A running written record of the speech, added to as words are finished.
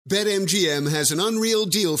BetMGM has an unreal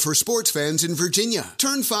deal for sports fans in Virginia.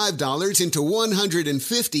 Turn $5 into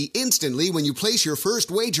 $150 instantly when you place your first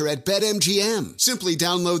wager at BetMGM. Simply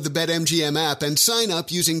download the BetMGM app and sign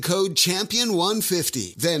up using code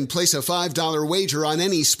Champion150. Then place a $5 wager on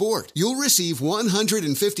any sport. You'll receive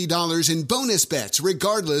 $150 in bonus bets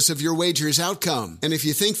regardless of your wager's outcome. And if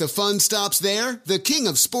you think the fun stops there, the King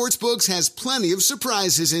of Sportsbooks has plenty of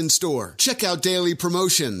surprises in store. Check out daily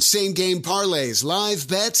promotions, same-game parlays, live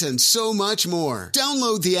bets, and so much more.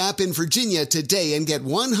 Download the app in Virginia today and get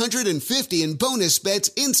 $150 in bonus bets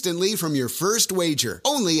instantly from your first wager.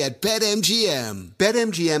 Only at BetMGM.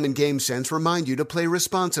 BetMGM and GameSense remind you to play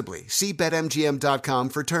responsibly. See BetMGM.com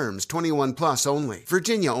for terms. 21 plus only.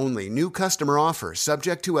 Virginia only. New customer offer.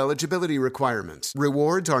 Subject to eligibility requirements.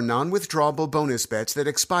 Rewards are non-withdrawable bonus bets that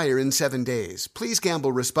expire in 7 days. Please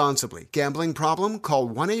gamble responsibly. Gambling problem? Call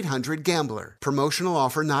 1-800-GAMBLER. Promotional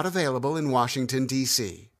offer not available in Washington,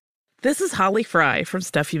 D.C. This is Holly Fry from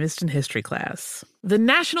Stuff You Missed in History class. The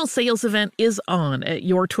national sales event is on at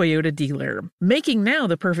your Toyota dealer, making now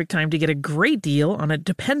the perfect time to get a great deal on a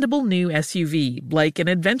dependable new SUV, like an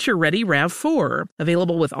adventure-ready RAV4.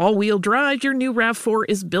 Available with all-wheel drive, your new RAV4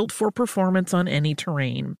 is built for performance on any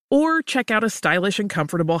terrain. Or check out a stylish and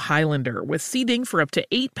comfortable Highlander with seating for up to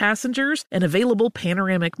 8 passengers and available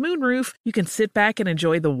panoramic moonroof. You can sit back and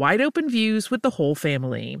enjoy the wide-open views with the whole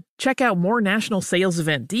family. Check out more national sales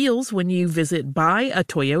event deals when you visit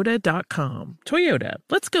buyatoyota.com. Toyota,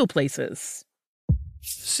 let's go places.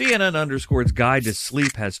 CNN_'s Guide to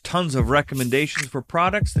Sleep has tons of recommendations for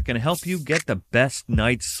products that can help you get the best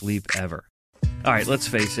night's sleep ever. All right, let's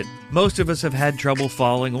face it, most of us have had trouble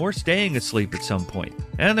falling or staying asleep at some point,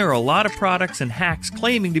 and there are a lot of products and hacks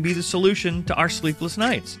claiming to be the solution to our sleepless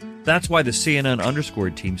nights. That's why the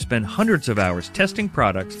CNN_ team spend hundreds of hours testing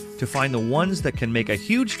products to find the ones that can make a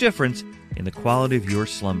huge difference in the quality of your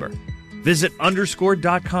slumber. Visit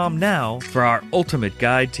underscore.com now for our ultimate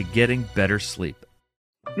guide to getting better sleep.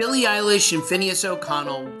 Billie Eilish and Phineas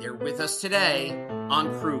O'Connell, they're with us today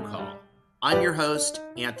on Crew Call. I'm your host,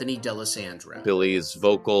 Anthony D'Alessandro. Billie's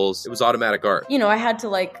vocals, it was automatic art. You know, I had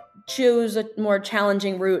to choose a more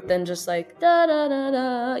challenging route than just da da da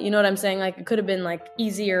da. You know what I'm saying? It could have been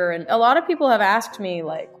easier. And a lot of people have asked me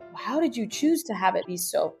how did you choose to have it be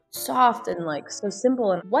so soft and so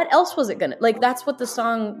simple? And what else was it gonna that's what the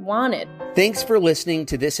song wanted. Thanks for listening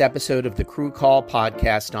to this episode of the Crew Call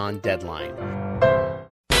podcast on Deadline.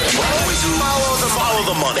 Always follow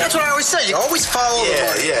the money. That's what I always say. You always follow the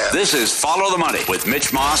money. Yeah. This is Follow the Money with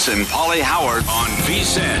Mitch Moss and Pauly Howard on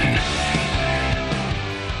VSiN.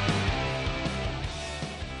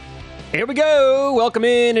 Here we go. Welcome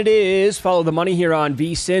in. It is Follow the Money here on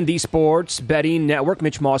VSiN, the Sports Betting Network.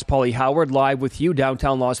 Mitch Moss, Pauly Howard, live with you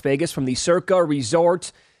downtown Las Vegas from the Circa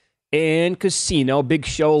Resort and Casino. Big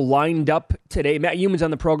show lined up today. Matt Youmans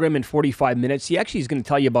on the program in 45 minutes. He actually is going to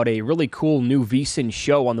tell you about a really cool new VSiN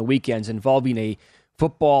show on the weekends involving a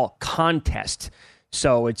football contest.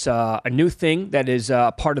 So it's a new thing that is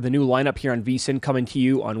part of the new lineup here on VSiN coming to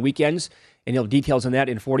you on weekends. And you'll have details on that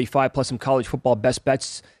in 45, plus some college football best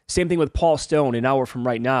bets. Same thing with Paul Stone, an hour from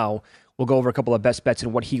right now. We'll go over a couple of best bets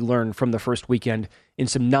and what he learned from the first weekend in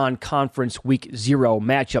some non-conference Week 0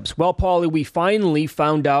 matchups. Well, Paulie, we finally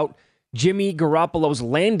found out Jimmy Garoppolo's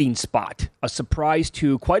landing spot. A surprise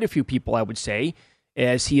to quite a few people, I would say,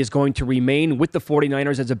 as he is going to remain with the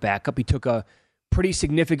 49ers as a backup. He took a pretty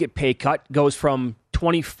significant pay cut, goes from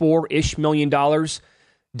 $24-ish million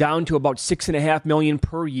down to about $6.5 million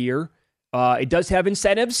per year. It does have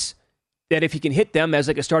incentives that if he can hit them as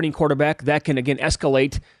a starting quarterback, that can, again,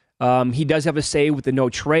 escalate. He does have a say with the no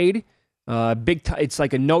trade. It's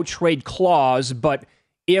like a no trade clause, but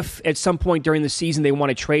if at some point during the season they want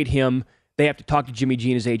to trade him, they have to talk to Jimmy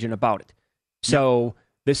G and his agent about it. So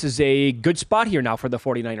this is a good spot here now for the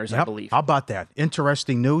 49ers, I believe. How about that?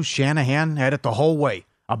 Interesting news. Shanahan had it the whole way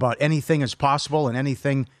about anything is possible and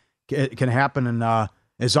anything can happen and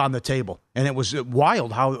is on the table. And it was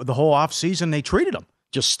wild how the whole offseason they treated him.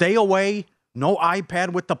 Just stay away, no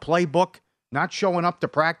iPad with the playbook, not showing up to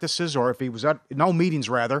practices, or if he was at, no meetings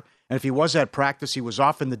rather, and if he was at practice, he was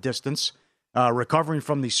off in the distance, recovering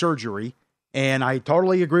from the surgery. And I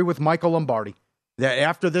totally agree with Michael Lombardi that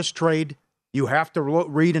after this trade, you have to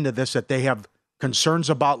read into this that they have concerns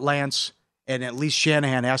about Lance, and at least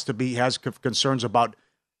Shanahan has concerns about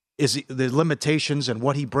the limitations and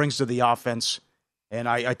what he brings to the offense. And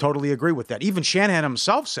I totally agree with that. Even Shanahan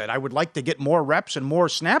himself said, I would like to get more reps and more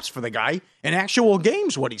snaps for the guy in actual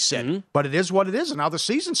games, what he said. Mm-hmm. But it is what it is, and now the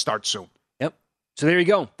season starts soon. Yep. So there you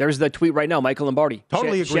go. There's the tweet right now, Michael Lombardi.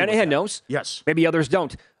 Totally agree Shanahan knows. Yes. Maybe others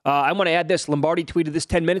don't. I want to add this. Lombardi tweeted this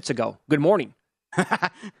 10 minutes ago. Good morning.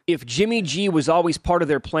 If Jimmy G was always part of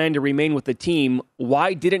their plan to remain with the team,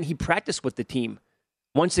 why didn't he practice with the team?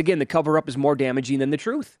 Once again, the cover-up is more damaging than the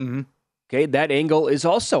truth. Mm-hmm. Okay, that angle is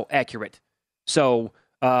also accurate. So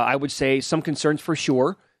I would say some concerns for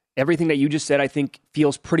sure. Everything that you just said, I think,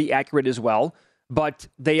 feels pretty accurate as well. But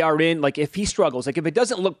they are in, like, if he struggles, like if it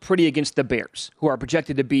doesn't look pretty against the Bears, who are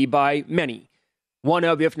projected to be by many one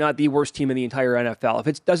of, if not the worst team in the entire NFL, if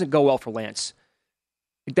it doesn't go well for Lance,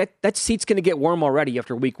 that seat's going to get warm already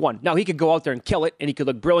after week 1. Now, he could go out there and kill it, and he could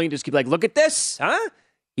look brilliant, just keep like, look at this, huh?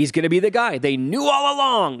 He's going to be the guy. They knew all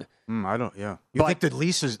along. You think the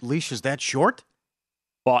leash is that short?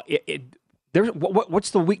 Well,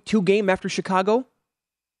 what's the week 2 game after Chicago?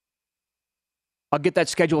 I'll get that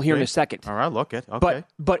schedule here in a second. All right, look it. Okay.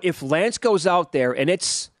 But if Lance goes out there and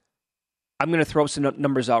I'm going to throw some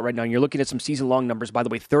numbers out right now. And you're looking at some season-long numbers, by the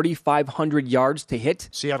way, 3,500 yards to hit.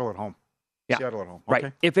 Seattle at home. Yeah. Seattle at home. Right.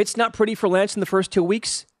 Okay. If it's not pretty for Lance in the first 2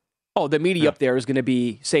 weeks, the media up there is going to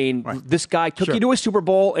be saying, this guy took you to a Super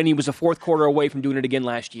Bowl and he was a fourth quarter away from doing it again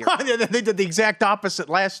last year. They did the exact opposite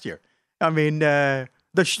last year. I mean, the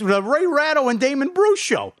Ray Ratto and Damon Bruce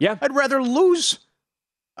show. Yeah. I'd rather lose.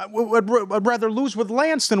 I'd rather lose with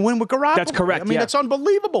Lance than win with Garoppolo. That's correct. I mean, it's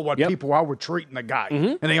unbelievable what people are treating the guy.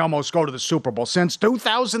 Mm-hmm. And they almost go to the Super Bowl. Since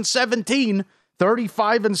 2017,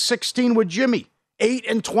 35-16 with Jimmy,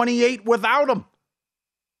 8-28 without him.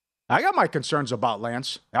 I got my concerns about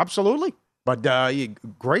Lance. Absolutely. But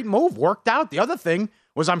great move. Worked out. The other thing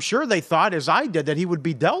was I'm sure they thought, as I did, that he would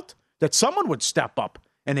be dealt, that someone would step up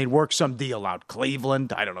and they'd work some deal out.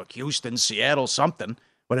 Cleveland, I don't know, Houston, Seattle, something.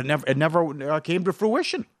 But it never came to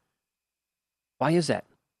fruition. Why is that?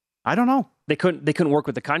 I don't know. They couldn't work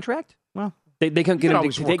with the contract? Well, they couldn't get him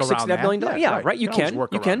to take $6.5 million. Yeah, right. You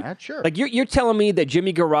can. That, sure. Like you're telling me that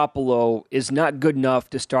Jimmy Garoppolo is not good enough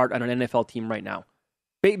to start on an NFL team right now.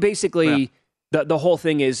 Basically, the whole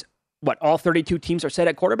thing is what? All 32 teams are set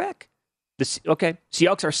at quarterback.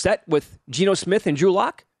 Seahawks are set with Geno Smith and Drew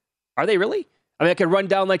Lock. Are they really? I mean, I could run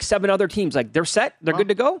down like 7 other teams. Like they're set, they're good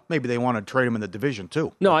to go. Maybe they want to trade him in the division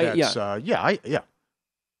too. No, I'm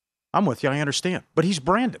with you. I understand, but he's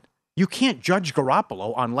branded. You can't judge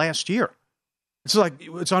Garoppolo on last year. It's like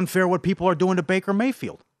it's unfair what people are doing to Baker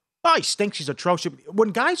Mayfield. Oh, he stinks. He's atrocious. When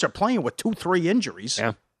guys are playing with 2-3 injuries,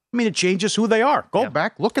 I mean, it changes who they are. Go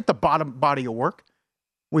back, look at the body of work.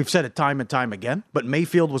 We've said it time and time again, but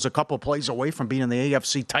Mayfield was a couple plays away from being in the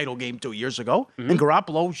AFC title game 2 years ago, and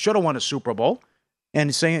Garoppolo should have won a Super Bowl.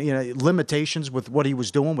 And saying, limitations with what he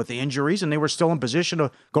was doing with the injuries, and they were still in position to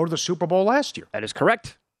go to the Super Bowl last year. That is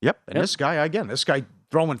correct. Yep. And this guy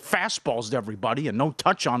throwing fastballs to everybody and no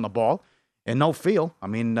touch on the ball and no feel. I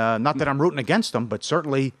mean, not that I'm rooting against him, but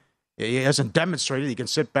certainly he hasn't demonstrated he can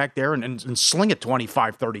sit back there and sling it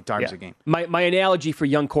 25, 30 times a game. My analogy for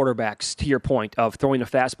young quarterbacks, to your point of throwing a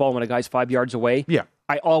fastball when a guy's 5 yards away,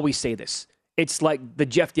 I always say this. It's like the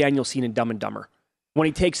Jeff Daniels scene in Dumb and Dumber. When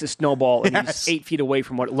he takes a snowball and he's 8 feet away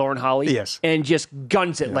from Lauren Holly and just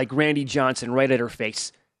guns it like Randy Johnson right at her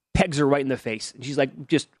face, pegs her right in the face. And she's like,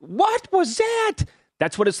 just, what was that?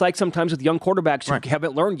 That's what it's like sometimes with young quarterbacks who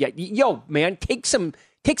haven't learned yet. Yo, man, take some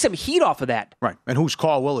heat off of that. Right. And whose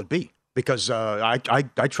call will it be? Because I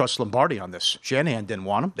trust Lombardi on this. Shanahan didn't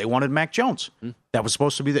want him. They wanted Mac Jones. That was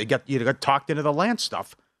supposed to be, you got talked into the Lance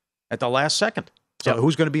stuff at the last second. So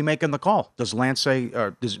who's going to be making the call? Does Lance say,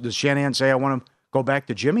 or does Shanahan say, I want to go back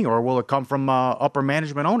to Jimmy, or will it come from upper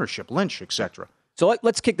management ownership, Lynch, etc.? So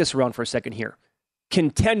let's kick this around for a second here.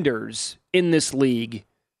 Contenders in this league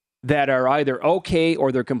that are either okay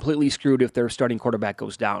or they're completely screwed if their starting quarterback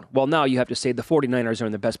goes down. Well, now you have to say the 49ers are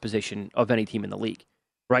in the best position of any team in the league,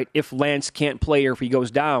 right? If Lance can't play or if he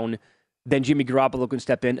goes down, then Jimmy Garoppolo can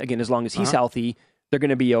step in. Again, as long as he's healthy, they're going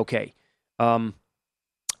to be okay. Are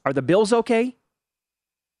the Bills okay?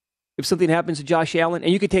 If something happens to Josh Allen,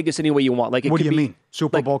 and you could take this any way you want. Like, what do you mean?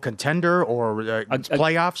 Super Bowl contender or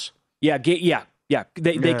playoffs? Yeah.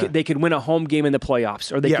 They could win a home game in the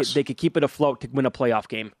playoffs, or they could keep it afloat to win a playoff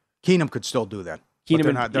game. Keenum could still do that.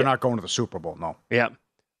 They're not going to the Super Bowl, no. Yeah.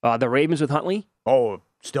 The Ravens with Huntley? Oh,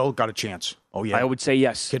 still got a chance. Oh, yeah. I would say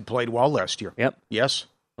yes. Kid played well last year. Yep. Yes.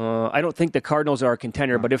 I don't think the Cardinals are a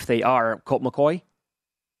contender, but if they are, Colt McCoy?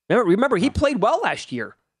 Remember he played well last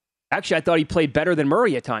year. Actually, I thought he played better than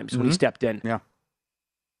Murray at times when he stepped in. Yeah.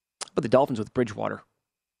 But the Dolphins with Bridgewater.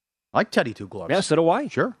 I like Teddy Two Gloves. Yeah, so do I.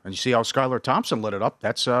 Sure. And you see how Skylar Thompson lit it up.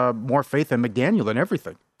 That's more faith in McDaniel than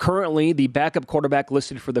everything. Currently, the backup quarterback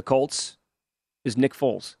listed for the Colts is Nick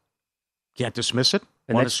Foles. Can't dismiss it.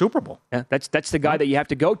 And won a Super Bowl. Yeah, that's the guy that you have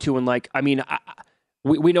to go to. And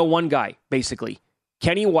we know one guy, basically.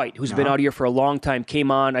 Kenny White, who's been out here for a long time,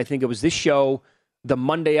 came on, I think it was this show, the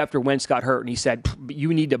Monday after Wentz got hurt, and he said,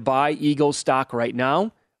 you need to buy Eagles stock right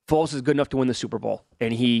now. Foles is good enough to win the Super Bowl.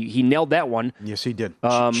 And he nailed that one. Yes, he did.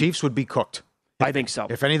 Chiefs would be cooked. I think so.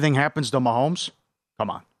 If anything happens to Mahomes, come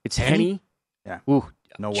on. It's Henny. Yeah. Ooh,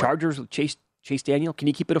 no way. Chargers with Chase Daniel. Can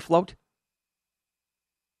you keep it afloat?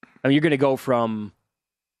 I mean, you're going to go from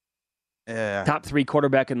top 3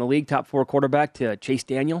 quarterback in the league, top 4 quarterback to Chase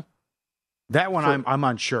Daniel? That one I'm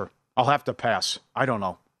unsure. I'll have to pass. I don't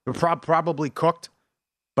know. They're probably cooked,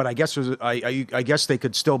 but I guess I guess they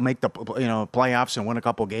could still make the playoffs and win a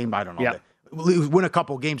couple games. I don't know. Yeah. Win a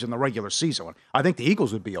couple games in the regular season. I think the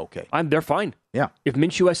Eagles would be okay. They're fine. Yeah. If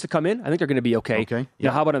Minshew has to come in, I think they're going to be okay. Okay. Yeah.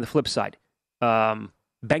 Now, how about on the flip side?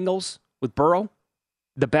 Bengals with Burrow.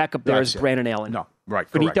 The backup there is Brandon Allen. No, right.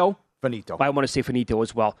 Finito. Finito. I want to say Finito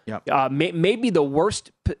as well. Yeah. Maybe the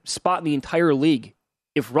worst spot in the entire league.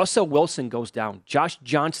 If Russell Wilson goes down, Josh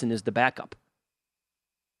Johnson is the backup.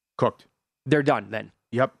 Cooked. They're done then.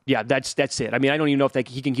 Yep. Yeah, that's it. I mean, I don't even know if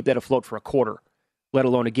he can keep that afloat for a quarter, let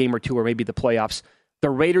alone a game or two or maybe the playoffs. The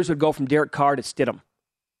Raiders would go from Derek Carr to Stidham.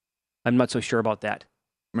 I'm not so sure about that.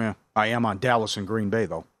 Yeah, I am on Dallas and Green Bay,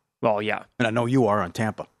 though. Well, yeah. And I know you are on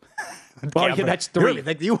Tampa. Well, yeah, that's 3.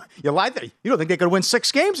 You lied there. You don't think they could win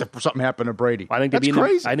 6 games if something happened to Brady? I think they'd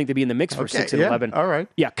be in the mix for 6 and 11. All right.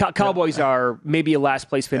 Yeah, Cowboys are maybe a last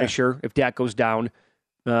place finisher if Dak goes down.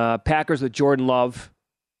 Packers with Jordan Love.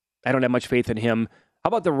 I don't have much faith in him. How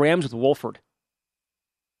about the Rams with Wolford?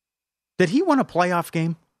 Did he win a playoff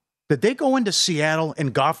game? Did they go into Seattle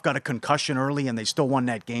and Goff got a concussion early and they still won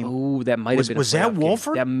that game? Oh, that might have been. Was that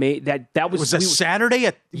Wolford? That was a Saturday.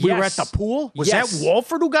 We were at the pool. Was that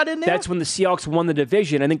Wolford who got in there? That's when the Seahawks won the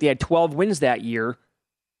division. I think they had 12 wins that year,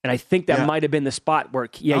 and I think that might have been the spot where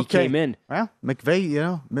he came in. Well,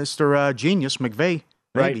 McVay, Mr. Genius, McVay,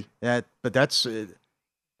 maybe. Right. But that's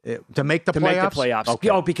to make the playoffs. Okay.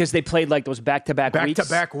 Oh, because they played like those back-to-back weeks.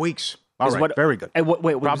 Back-to-back weeks. All right, very good. And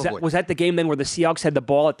wait, was that the game then where the Seahawks had the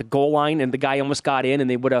ball at the goal line and the guy almost got in and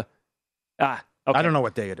they would have... Okay. I don't know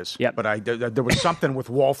what day it is, but there was something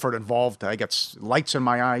with Wolford involved. I got lights in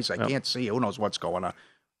my eyes. I can't see. Who knows what's going on?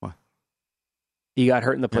 What? He got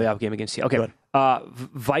hurt in the playoff game against Seattle. Okay.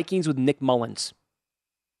 Vikings with Nick Mullins.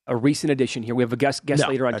 A recent addition here. We have a guest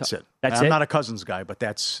later on. That's it. I'm not a Cousins guy, but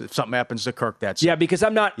if something happens to Kirk, that's it. Because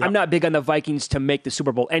I'm not big on the Vikings to make the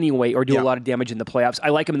Super Bowl anyway or do a lot of damage in the playoffs. I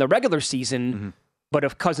like them in the regular season, but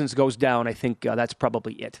if Cousins goes down, I think that's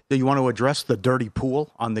probably it. Do you want to address the dirty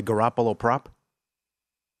pool on the Garoppolo prop?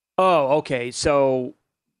 Oh, okay. So,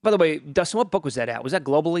 by the way, Dustin, what book was that at? Was that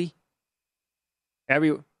Globally?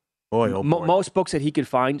 Boy. Most books that he could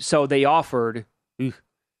find. So they offered...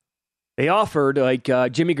 like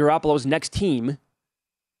Jimmy Garoppolo's next team,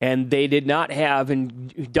 and they did not have,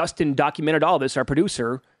 and Dustin documented all this, our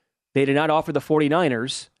producer, they did not offer the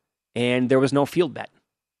 49ers, and there was no field bet.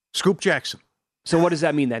 Scoop Jackson. So what does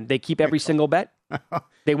that mean then? They keep every single bet?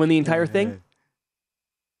 They win the entire thing?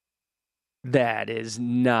 That is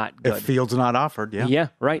not good. If field's not offered, yeah. Yeah,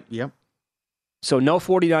 right. Yep. So no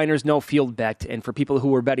 49ers, no field bet, and for people who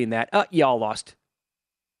were betting that, y'all lost.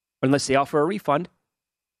 Unless they offer a refund.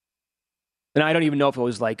 And I don't even know if it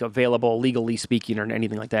was like available legally speaking or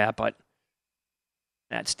anything like that, but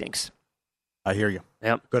that stinks. I hear you.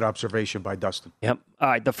 Yep. Good observation by Dustin. Yep. All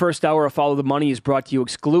right. The first hour of Follow the Money is brought to you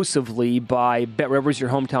exclusively by BetRivers, your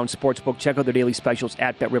hometown sportsbook. Check out their daily specials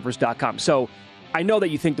at BetRivers.com. So I know that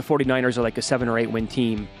you think the 49ers are like a 7 or 8 win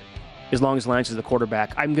team as long as Lance is the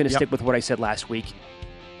quarterback. I'm going to stick with what I said last week.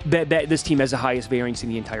 This team has the highest variance in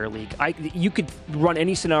the entire league. You could run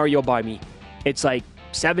any scenario by me. It's like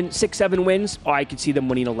 6, 7 wins, or I could see them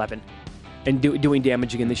winning 11 and doing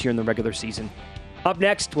damage again this year in the regular season. Up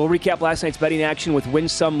next, we'll recap last night's betting action with win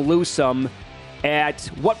some, lose some. At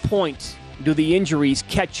what point do the injuries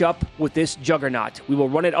catch up with this juggernaut? We will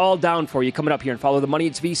run it all down for you coming up here and Follow the Money.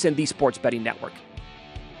 It's VSiN, the Sports Betting Network.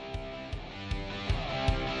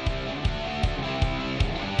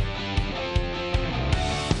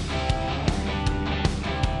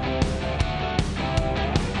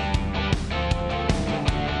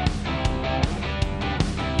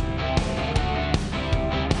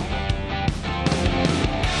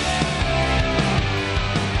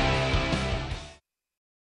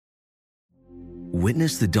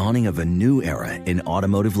 Witness the dawning of a new era in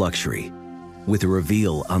automotive luxury with a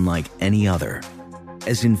reveal unlike any other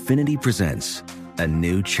as Infiniti presents a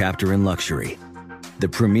new chapter in luxury, the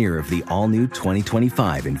premiere of the all-new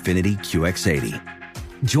 2025 Infiniti QX80.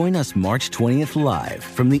 Join us March 20th live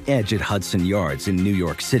from the Edge at Hudson Yards in New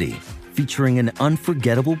York City, featuring an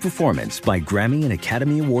unforgettable performance by Grammy and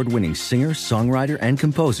Academy Award-winning singer, songwriter, and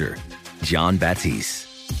composer, Jon Batiste.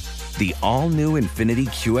 The all-new Infiniti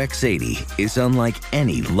QX80 is unlike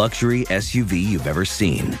any luxury SUV you've ever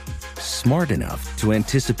seen. Smart enough to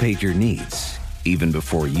anticipate your needs, even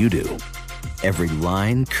before you do. Every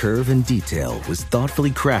line, curve, and detail was thoughtfully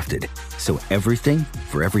crafted, so everything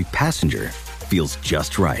for every passenger feels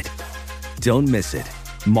just right. Don't miss it.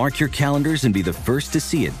 Mark your calendars and be the first to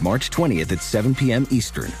see it March 20th at 7 p.m.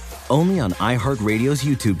 Eastern, only on iHeartRadio's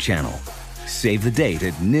YouTube channel. Save the date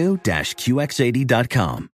at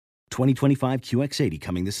new-QX80.com. 2025 QX80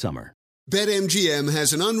 coming this summer. BetMGM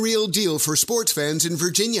has an unreal deal for sports fans in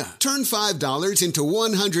Virginia. Turn $5 into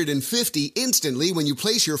 $150 instantly when you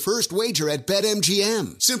place your first wager at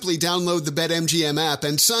BetMGM. Simply download the BetMGM app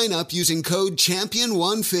and sign up using code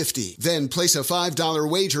CHAMPION150. Then place a $5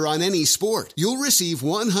 wager on any sport. You'll receive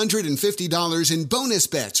 $150 in bonus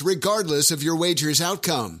bets regardless of your wager's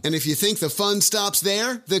outcome. And if you think the fun stops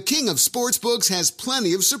there, the King of Sportsbooks has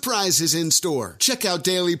plenty of surprises in store. Check out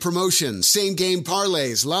daily promotions, same-game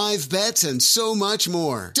parlays, live bets, and so much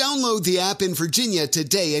more. Download the app in Virginia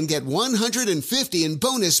today and get $150 in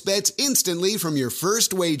bonus bets instantly from your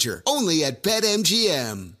first wager. Only at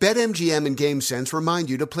BetMGM. BetMGM and GameSense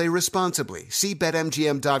remind you to play responsibly. See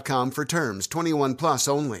BetMGM.com for terms. 21 plus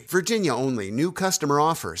only. Virginia only. New customer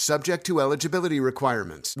offer. Subject to eligibility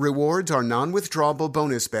requirements. Rewards are non-withdrawable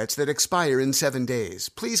bonus bets that expire in 7 days.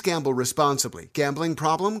 Please gamble responsibly. Gambling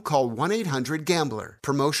problem? Call 1-800-GAMBLER.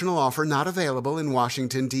 Promotional offer not available in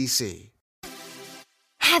Washington, D.C.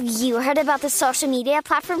 Have you heard about the social media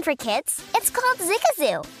platform for kids? It's called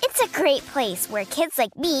Zigazoo. It's a great place where kids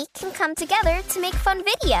like me can come together to make fun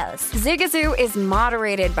videos. Zigazoo is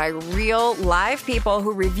moderated by real, live people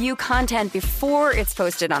who review content before it's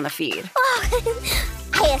posted on the feed. Oh,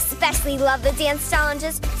 I especially love the dance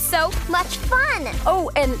challenges. So much fun.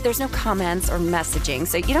 Oh, and there's no comments or messaging,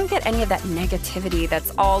 so you don't get any of that negativity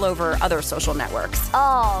that's all over other social networks.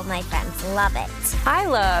 Oh, my friends love it. I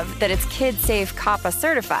love that it's kid-safe COPPA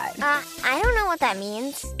certified. I don't know what that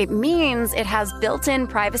means. It means it has built-in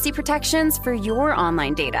privacy protections for your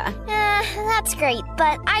online data. That's great,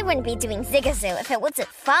 but I wouldn't be doing Zigazoo if it wasn't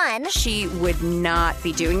fun. She would not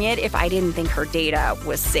be doing it if I didn't think her data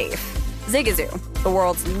was safe. Zigazoo, the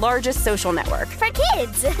world's largest social network. For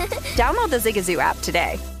kids! Download the Zigazoo app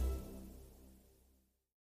today.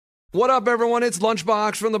 What up, everyone? It's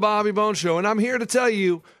Lunchbox from the Bobby Bones Show, and I'm here to tell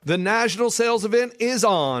you the national sales event is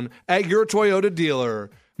on at your Toyota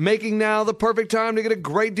dealer, making now the perfect time to get a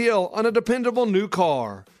great deal on a dependable new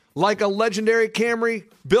car. Like a legendary Camry,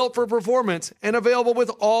 built for performance and available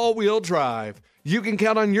with all-wheel drive. You can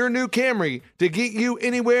count on your new Camry to get you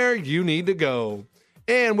anywhere you need to go.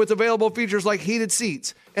 And with available features like heated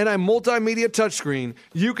seats and a multimedia touchscreen,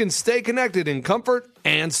 you can stay connected in comfort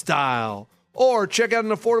and style. Or check out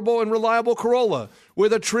an affordable and reliable Corolla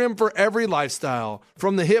with a trim for every lifestyle.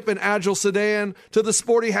 From the hip and agile sedan to the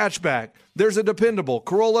sporty hatchback, there's a dependable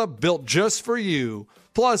Corolla built just for you.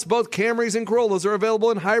 Plus, both Camrys and Corollas are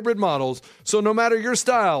available in hybrid models, so no matter your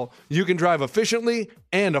style, you can drive efficiently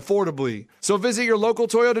and affordably. So visit your local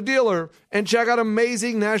Toyota dealer and check out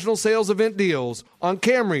amazing national sales event deals on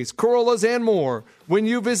Camrys, Corollas, and more when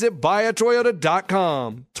you visit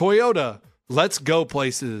buyatoyota.com. Toyota, let's go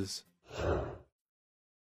places.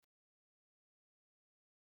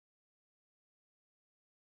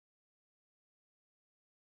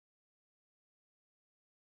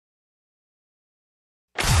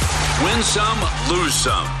 Win Some, Lose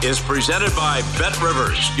Some is presented by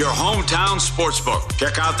BetRivers, your hometown sportsbook.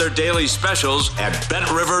 Check out their daily specials at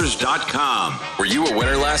BetRivers.com. Were you a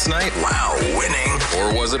winner last night? Wow, winning.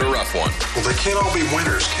 Or was it a rough one? Well, they can't all be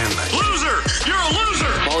winners, can they? Loser! You're a loser!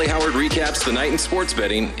 Paulie Howard recaps the night in sports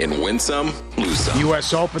betting in Win Some, Lose Some.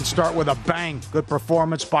 U.S. Open start with a bang. Good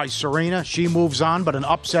performance by Serena. She moves on, but an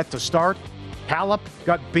upset to start. Halep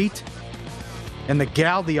got beat. And the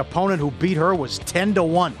gal, the opponent who beat her, was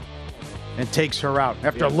 10-1. And takes her out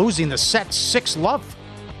after losing the set 6-love.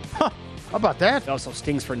 Huh, how about that? It also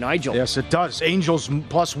stings for Nigel. Yes, it does. Angels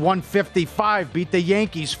plus 155 beat the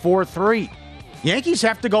Yankees 4-3. Yankees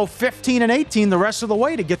have to go 15-18 the rest of the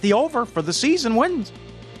way to get the over for the season wins.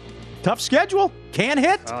 Tough schedule. Can't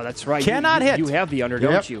hit. Oh, that's right. Cannot hit. You have the under,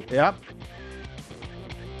 don't you? Yep.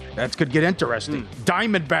 That could get interesting.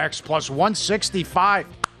 Diamondbacks plus 165.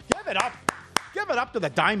 Give it up. Give it up to the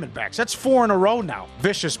Diamondbacks. That's 4 in a row now.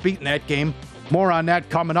 Vicious beating that game. More on that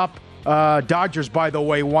coming up. Dodgers, by the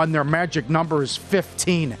way, won. Their magic number is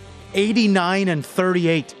 15.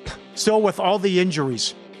 89-38. Still with all the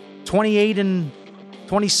injuries.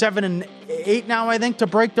 27-8 now, I think, to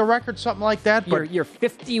break the record, something like that. But You're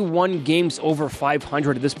 51 games over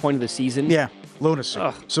 500 at this point of the season. Yeah, lunacy.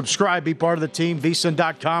 Subscribe, be part of the team.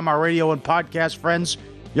 VSiN.com, our radio and podcast friends.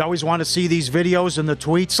 You always want to see these videos and the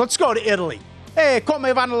tweets. Let's go to Italy. Hey, come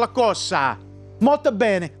vanno la cosa? Molto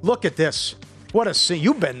bene. Look at this. What a scene.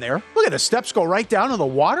 You've been there. Look at the steps go right down to the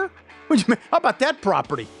water. How about that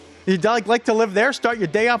property? You'd like to live there? Start your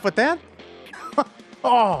day off with that?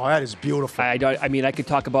 Oh, that is beautiful. I mean, I could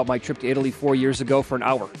talk about my trip to Italy 4 years ago for an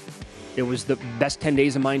hour. It was the best 10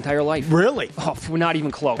 days of my entire life. Really? Oh, we're not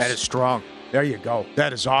even close. That is strong. There you go.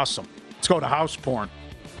 That is awesome. Let's go to house porn.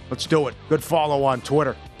 Let's do it. Good follow on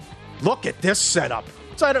Twitter. Look at this setup.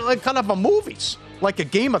 It's like kind of a movies, like a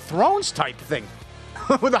Game of Thrones type thing.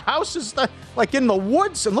 With the houses like in the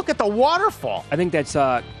woods, and look at the waterfall. I think that's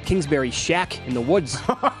Kingsbury Shack in the woods.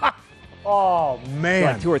 Oh, man.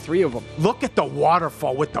 Like 2 or 3 of them. Look at the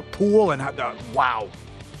waterfall with the pool and wow.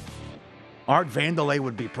 Art Vandelay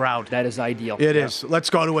would be proud. That is ideal. It is. Let's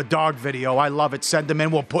go to a dog video. I love it. Send them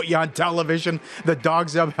in. We'll put you on television. The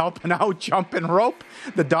dog's up helping out, jumping rope.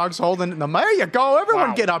 The dog's holding them. There you go.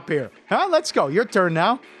 Everyone get up here. Huh? Let's go. Your turn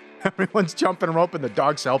now. Everyone's jumping rope and the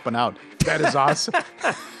dog's helping out. That is awesome.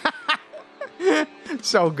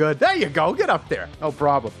 So good. There you go. Get up there. No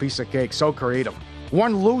problem. Piece of cake. So creative.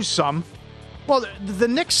 One lose some. Well, the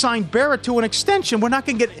Knicks signed Barrett to an extension. We're not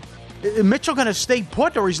going to get... Mitchell going to stay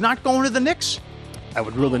put, or he's not going to the Knicks? I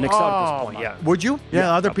would rule the Knicks out at this point, yeah. Would you?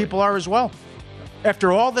 Yeah, other people are as well.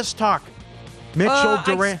 After all this talk, Mitchell,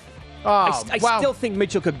 Durant... I still think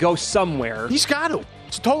Mitchell could go somewhere. He's got to.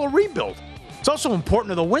 It's a total rebuild. It's also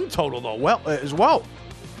important to the win total, though, as well.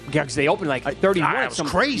 Yeah, because they opened like 31. It's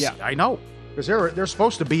crazy. Yeah. I know. Because they're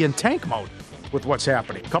supposed to be in tank mode with what's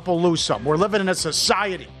happening. A couple lose some. We're living in a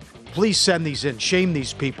society. Please send these in. Shame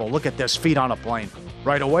these people. Look at this. Feet on a plane.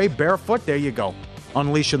 Right away, barefoot. There you go.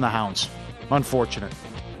 Unleashing the hounds. Unfortunate.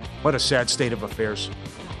 What a sad state of affairs.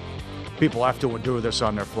 People have to endure this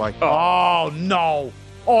on their flight. Oh, no.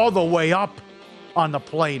 All the way up on the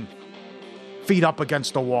plane. Feet up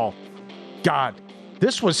against the wall. God.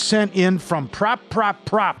 This was sent in from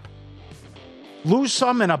prop. Lose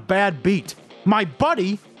some and a bad beat. My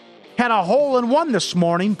buddy had a hole-in-one this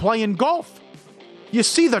morning playing golf. You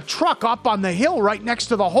see the truck up on the hill right next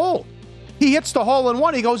to the hole. He hits the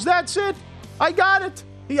hole-in-one. He goes, that's it. I got it.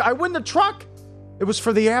 I win the truck. It was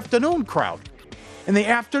for the afternoon crowd. In the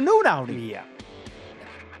afternoon outing. Yeah.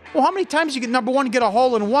 Well, how many times you get, number one, get a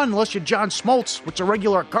hole-in-one unless you're John Smoltz, which is a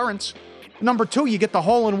regular occurrence. Number two, you get the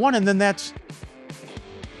hole-in-one, and then that's...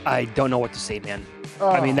 I don't know what to say, man.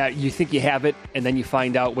 I mean, that you think you have it, and then you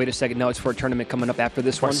find out, wait a second, no, it's for a tournament coming up after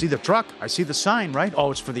this one. I see the truck. I see the sign, right? Oh,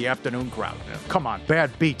 it's for the afternoon crowd. Yeah. Come on,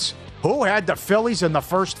 bad beats. Who had the Phillies in the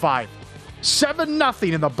first 5?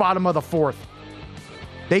 7-0 in the bottom of the 4th.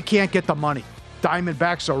 They can't get the money.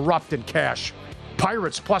 Diamondbacks erupt in cash.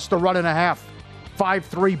 Pirates plus the run and a half.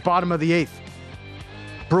 5-3, bottom of the 8th.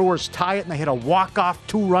 Brewers tie it, and they hit a walk-off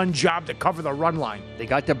 2-run job to cover the run line. They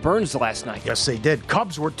got to Burns last night. Yes, they did.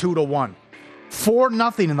 Cubs were 2-1.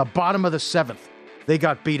 4-0 in the bottom of the 7th. They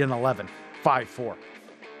got beat in 11. 5-4.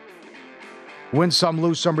 Win some,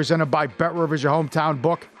 lose some. Presented by BetRivers, your hometown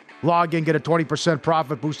book. Log in, get a 20%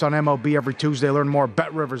 profit boost on MLB every Tuesday. Learn more at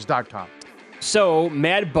BetRivers.com. So,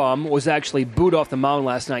 Mad Bum was actually booed off the mound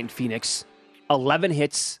last night in Phoenix. 11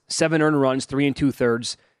 hits, 7 earned runs, 3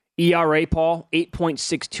 2/3. ERA, Paul,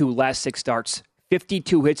 8.62 last 6 starts.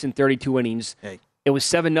 52 hits in 32 innings. Hey. It was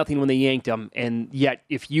 7-0 when they yanked him, and yet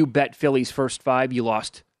if you bet Phillies first 5, you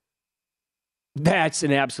lost. That's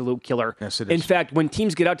an absolute killer. Yes, it is. In fact, when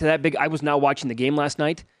teams get out to that big, I was now watching the game last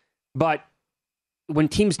night, but when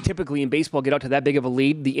teams typically in baseball get out to that big of a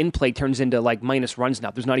lead, the in-play turns into like minus runs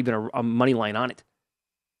now. There's not even a money line on it.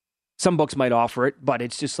 Some books might offer it, but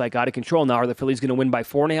it's just like out of control now. Are the Phillies going to win by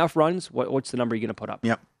 4.5 runs? What's the number you're going to put up?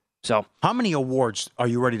 Yep. So, how many awards are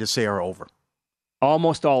you ready to say are over?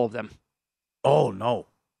 Almost all of them. Oh, no.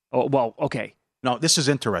 Oh, well, okay. No, this is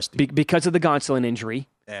interesting. Because of the Gonsolin injury.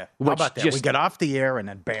 Yeah. How about that? We get off the air and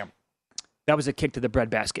then bam. That was a kick to the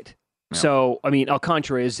breadbasket. Yeah. So, I mean,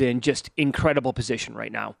 Alcantara is in just incredible position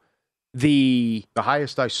right now. The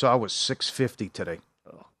highest I saw was 650 today.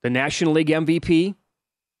 The National League MVP,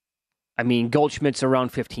 I mean, Goldschmidt's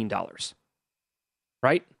around $15.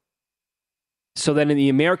 Right? So then in the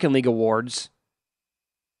American League Awards,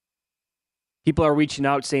 people are reaching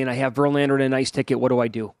out saying, I have Verlander and a nice ticket. What do I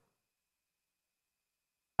do?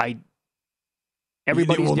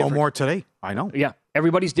 Everybody's we'll different. know more today. I know. Yeah.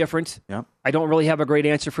 Everybody's different. Yeah. I don't really have a great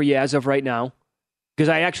answer for you as of right now. Because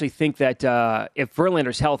I actually think that if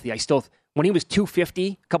Verlander's healthy, when he was 250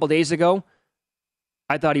 a couple days ago,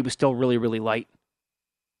 I thought he was still really, really light.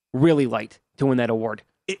 Really light to win that award.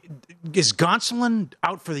 Is Gonsolin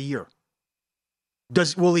out for the year?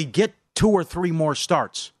 Will he get 2 or 3 more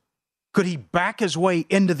starts? Could he back his way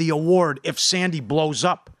into the award if Sandy blows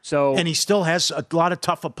up? And he still has a lot of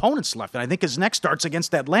tough opponents left. And I think his next start's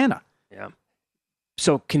against Atlanta. Yeah.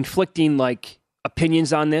 So conflicting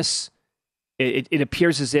opinions on this. It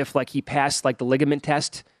appears as if he passed the ligament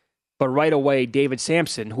test, but right away David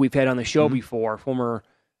Sampson, who we've had on the show before, former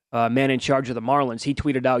man in charge of the Marlins, he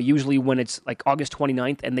tweeted out, usually when it's August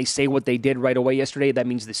 29th and they say what they did right away yesterday, that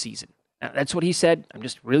means the season. That's what he said. I'm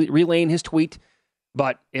just really relaying his tweet,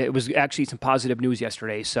 but it was actually some positive news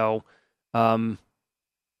yesterday. So, but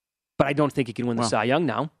I don't think he can win the Cy Young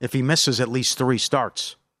now. If he misses at least 3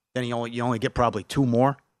 starts, then you only get probably 2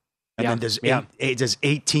 more. And then does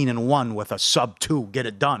 18-1 with a sub-2 get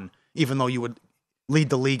it done, even though you would lead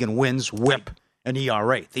the league in wins, whip, and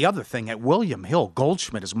ERA. The other thing, at William Hill,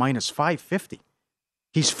 Goldschmidt is minus 550.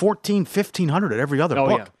 He's 1,500 at every other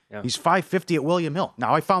book. Yeah. He's 550 at William Hill.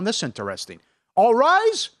 Now, I found this interesting. All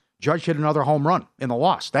rise. Judge hit another home run in the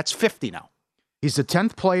loss. That's 50 now. He's the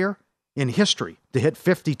 10th player in history to hit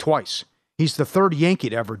 50 twice. He's the 3rd Yankee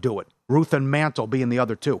to ever do it, Ruth and Mantle being the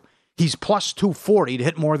other 2. He's plus 240 to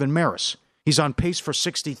hit more than Maris. He's on pace for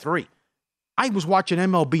 63. I was watching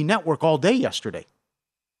MLB Network all day yesterday.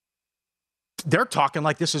 They're talking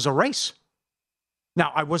like this is a race.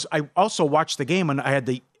 Now, I also watched the game, and I had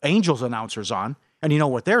the Angels announcers on, and you know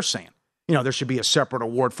what they're saying. There should be a separate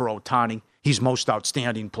award for Ohtani. He's most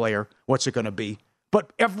outstanding player. What's it going to be?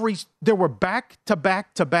 But there were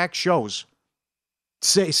back-to-back-to-back shows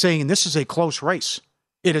saying this is a close race.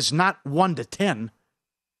 It is not 1-10.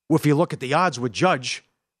 If you look at the odds with Judge,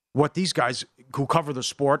 what these guys who cover the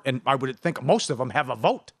sport, and I would think most of them have a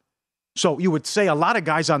vote. So you would say a lot of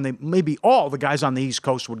guys maybe all the guys on the East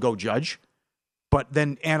Coast would go Judge, but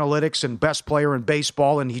then analytics and best player in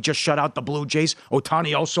baseball, and he just shut out the Blue Jays.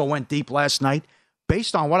 Ohtani also went deep last night.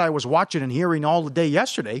 Based on what I was watching and hearing all the day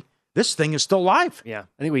yesterday, this thing is still live. Yeah,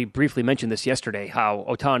 I think we briefly mentioned this yesterday, how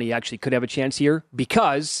Ohtani actually could have a chance here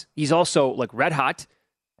because he's also red hot.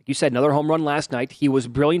 Like you said, another home run last night. He was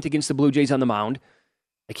brilliant against the Blue Jays on the mound.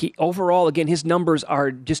 Overall, again, his numbers are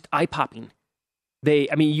just eye-popping.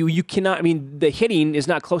 You cannot, the hitting is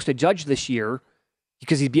not close to Judge this year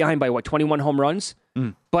because he's behind by 21 home runs.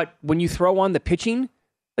 But when you throw on the pitching,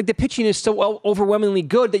 the pitching is so overwhelmingly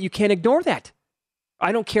good that you can't ignore that.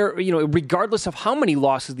 I don't care, regardless of how many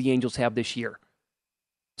losses the Angels have this year.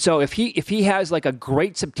 So if he has a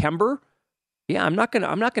great September, I'm not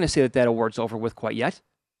gonna say that award's over with quite yet.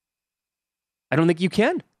 I don't think you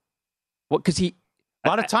can. Because a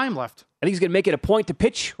lot of time left. I think he's going to make it a point to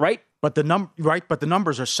pitch, right? But the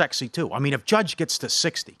numbers are sexy too. If Judge gets to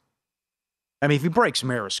 60, if he breaks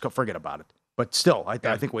Maris, forget about it. But still, I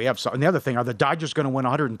think we have some. And the other thing, are the Dodgers going to win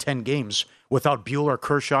 110 games without Buehler,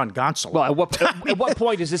 Kershaw, and Gonsolin? Well, at what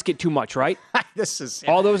point does this get too much, right?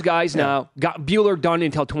 All those guys now. Got Buehler done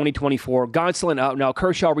until 2024. Gonsolin out now.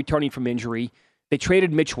 Kershaw returning from injury. They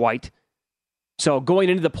traded Mitch White. So going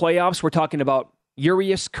into the playoffs, we're talking about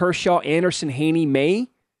Urias, Kershaw, Anderson, Haney, May.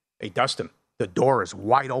 Hey, Dustin, the door is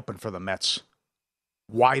wide open for the Mets.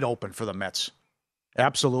 Wide open for the Mets.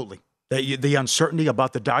 Absolutely. The uncertainty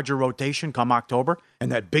about the Dodger rotation come October,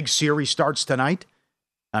 and that big series starts tonight.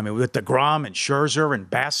 With DeGrom and Scherzer and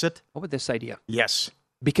Bassett. What about this idea? Yes.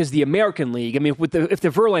 Because the American League, if the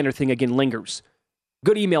Verlander thing again lingers.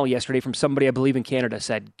 Good email yesterday from somebody I believe in Canada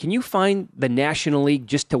said, can you find the National League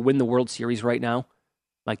just to win the World Series right now?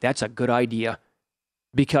 That's a good idea.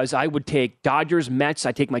 Because I would take Dodgers, Mets.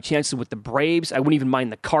 I take my chances with the Braves. I wouldn't even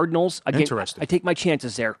mind the Cardinals. Again, interesting. I take my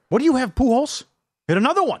chances there. What do you have, Pujols? Hit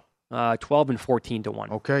another one. 12 and 14 to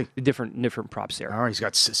 1. Okay. Different props there. All right, he's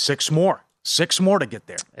got 6 more. 6 more to get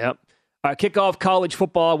there. Yep. Kick off college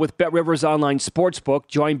football with BetRivers Online Sportsbook.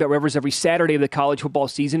 Join BetRivers every Saturday of the college football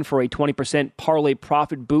season for a 20% parlay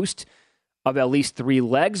profit boost of at least 3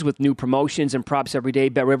 legs with new promotions and props every day.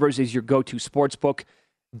 BetRivers is your go-to sportsbook.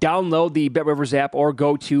 Download the BetRivers app or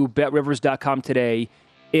go to betrivers.com today.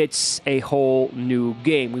 It's a whole new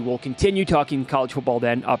game. We will continue talking college football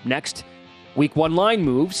then. Up next, Week 1 line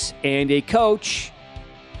moves, and a coach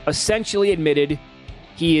essentially admitted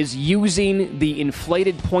he is using the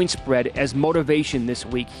inflated point spread as motivation this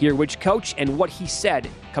week. Hear which coach and what he said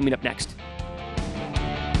coming up next.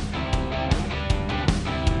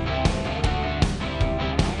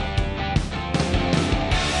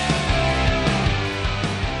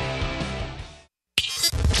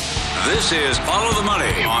 This is Follow the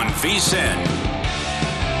Money on VSiN.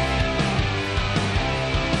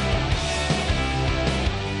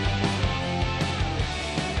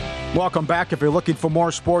 Welcome back. If you're looking for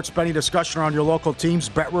more sports betting discussion around your local teams,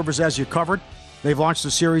 BetRivers has you covered. They've launched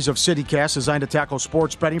a series of CityCasts designed to tackle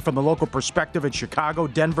sports betting from the local perspective in Chicago,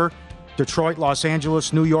 Denver, Detroit, Los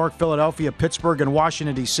Angeles, New York, Philadelphia, Pittsburgh, and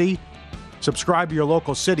Washington, D.C. Subscribe to your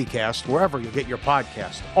local CityCast, wherever you get your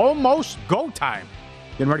podcast. Almost go time.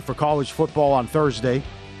 Getting ready for college football on Thursday,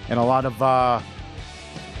 and a lot of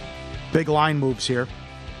big line moves here.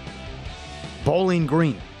 Bowling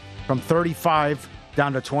Green from 35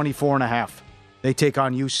 down to 24.5. They take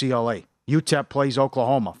on UCLA. UTEP plays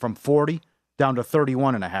Oklahoma from 40 down to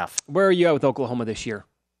 31.5. Where are you at with Oklahoma this year?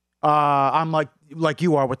 I'm like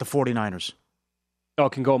you are with the 49ers. Oh,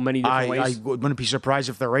 it can go many different ways. I wouldn't be surprised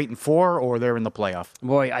if they're 8-4 or they're in the playoff.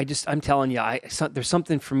 Boy, I'm telling you, there's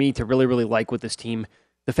something for me to really, really like with this team.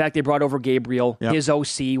 The fact they brought over Gabriel, his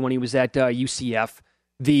OC when he was at UCF.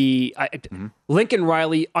 Lincoln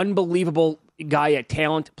Riley, unbelievable guy at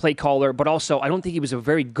talent, play caller, but also I don't think he was a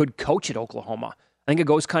very good coach at Oklahoma. I think it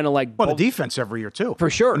goes kind of like... Well, the defense every year, too.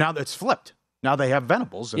 For sure. Now it's flipped. Now they have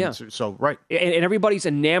Venables. And so, right. And everybody's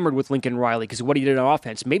enamored with Lincoln Riley because of what he did on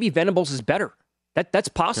offense. Maybe Venables is better. That's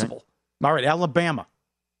possible. Okay. All right, Alabama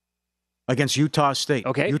against Utah State.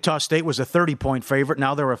 Okay. Utah State was a 30-point favorite.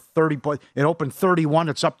 Now they're a 30-point. It opened 31.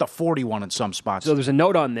 It's up to 41 in some spots. So there's a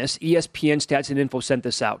note on this. ESPN Stats and Info sent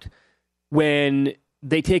this out. When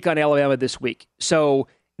they take on Alabama this week. So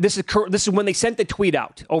this is when they sent the tweet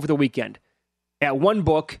out over the weekend. At one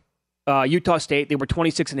book, Utah State, they were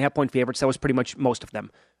 26.5-point favorites. That was pretty much most of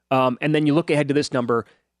them. And then you look ahead to this number,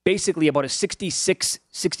 basically about a 66,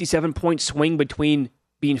 67-point swing between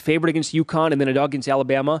being favored against UConn and then a dog against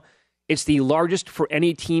Alabama. It's the largest for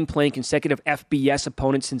any team playing consecutive FBS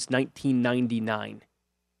opponents since 1999.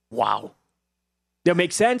 Wow. That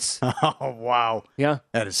makes sense? Oh, wow. Yeah.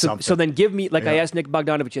 That is something. So then give me, I asked Nick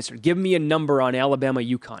Bogdanovich yesterday, give me a number on Alabama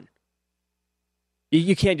UConn.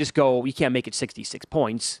 You can't just go, you can't make it 66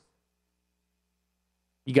 points.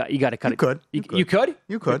 You got to cut it. You could?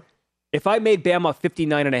 You could. If I made Bama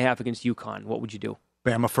 59.5 against UConn, what would you do?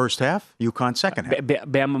 Bama first half, UConn second half.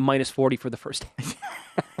 Bama minus 40 for the first half.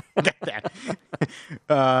 Get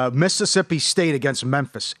that. Mississippi State against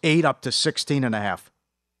Memphis, 8 up to 16.5.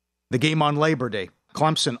 The game on Labor Day,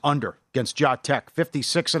 Clemson under against Ja Tech,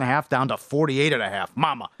 56.5 down to 48.5.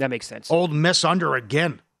 Mama. That makes sense. Old Miss under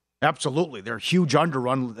again. Absolutely. They're huge under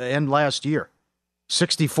on the end last year.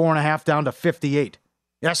 64.5 down to 58.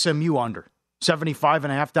 SMU under,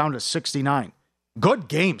 75.5 down to 69. Good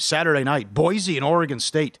game Saturday night. Boise and Oregon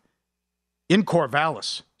State. In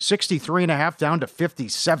Corvallis, 63.5 down to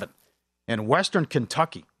 57. And Western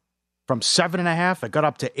Kentucky, from 7.5, it got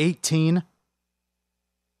up to 18.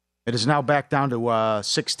 It is now back down to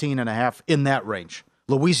 16.5 in that range.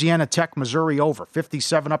 Louisiana Tech, Missouri over,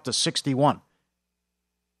 57 up to 61.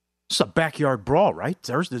 This is a backyard brawl, right?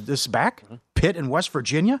 There's this back. Pitt and West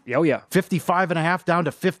Virginia. Oh, yeah. 55.5 down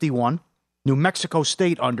to 51. New Mexico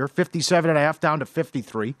State under, 57.5 down to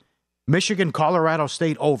 53. Michigan, Colorado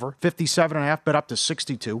State over, 57.5 but up to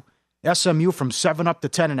 62. SMU from 7 up to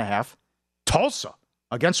 10.5. Tulsa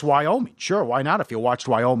against Wyoming. Sure, why not if you watched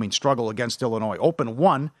Wyoming struggle against Illinois. Open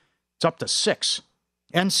 1, it's up to 6.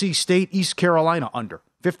 NC State, East Carolina under,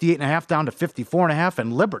 58.5 down to 54.5.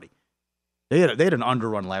 And Liberty, they had an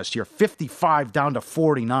underrun last year, 55 down to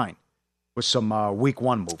 49 with some week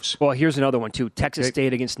 1 moves. Well, here's another one, too. Texas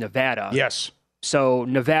State against Nevada. Yes. So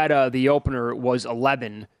Nevada, the opener was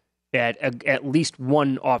 11 at least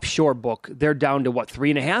one offshore book. They're down to,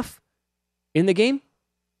 3.5 in the game?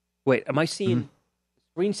 Wait, am I seeing...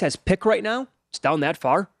 Screen says pick right now? It's down that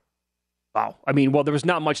far? Wow. I mean, well, there was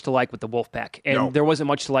not much to like with the Wolfpack. And there wasn't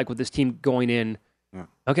much to like with this team going in. Yeah.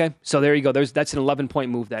 Okay, so there you go. That's an 11-point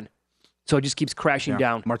move then. So it just keeps crashing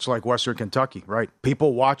down. Much like Western Kentucky, right?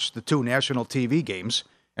 People watch the 2 national TV games,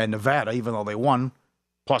 and Nevada, even though they won,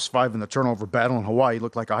 +5 in the turnover battle in Hawaii,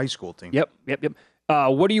 looked like a high school team. Yep.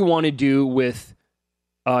 What do you want to do with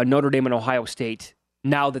Notre Dame and Ohio State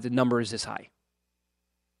now that the number is this high?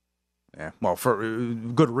 Yeah, well, for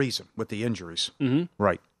good reason with the injuries. Mm-hmm.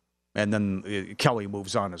 Right. And then Kelly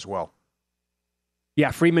moves on as well.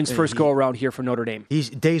 Yeah, Freeman's first go-around here for Notre Dame.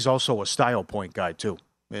 Day's also a style point guy, too,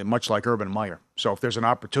 much like Urban Meyer. So if there's an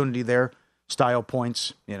opportunity there, style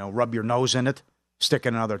points, rub your nose in it, stick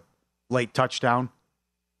in another late touchdown.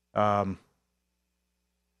 Brad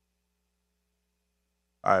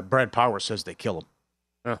Power says they kill him.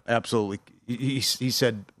 Huh. Absolutely. He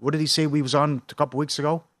said, what did he say we was on a couple weeks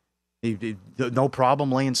ago? He no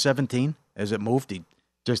problem laying 17 as it moved. And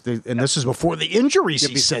this is before the injuries.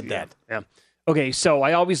 He said that. Yeah. Okay, so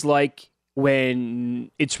I always like when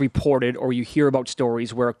it's reported or you hear about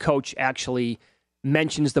stories where a coach actually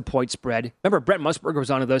mentions the point spread. Remember, Brent Musburger was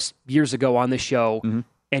on this years ago on this show,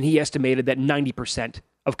 and he estimated that 90%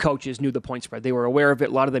 of coaches knew the point spread. They were aware of it.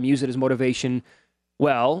 A lot of them use it as motivation.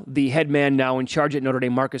 Well, the head man now in charge at Notre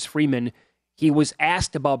Dame, Marcus Freeman, he was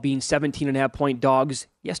asked about being 17.5-point dogs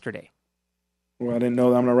yesterday. Well, I didn't know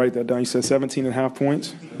that. I'm going to write that down. You said 17.5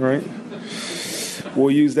 points, right? We'll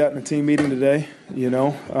use that in the team meeting today,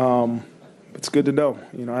 It's good to know.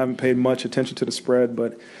 I haven't paid much attention to the spread,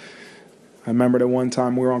 but I remember that one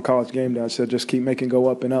time we were on College Game Day, I said, just keep making go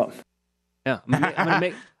up and up. Yeah, I'm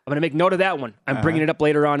going to make note of that one. I'm bringing it up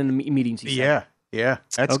later on in the meetings. Yeah,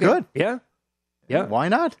 that's good. Yeah. Why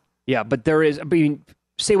not? Yeah, but there is,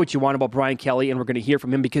 say what you want about Brian Kelly, and we're going to hear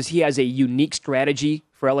from him because he has a unique strategy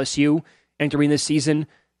for LSU entering this season.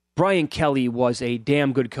 Brian Kelly was a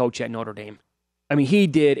damn good coach at Notre Dame. He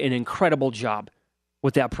did an incredible job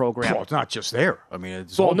with that program. Well, it's not just there.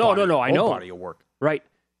 It's no, I know. Body of work. Right.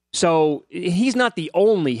 So he's not the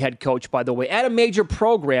only head coach, by the way, at a major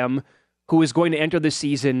program who is going to enter the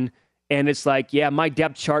season, and it's like, my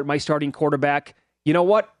depth chart, my starting quarterback. You know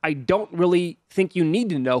what? I don't really think you need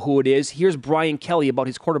to know who it is. Here's Brian Kelly about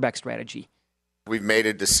his quarterback strategy. We've made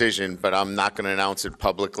a decision, but I'm not going to announce it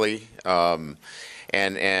publicly. And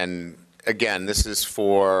again, this is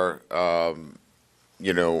for,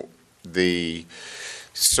 the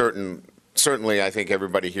certainly I think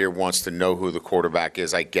everybody here wants to know who the quarterback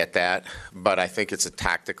is. I get that. But I think it's a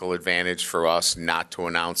tactical advantage for us not to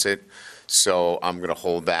announce it. So I'm going to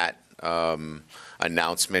hold that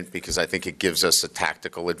announcement because I think it gives us a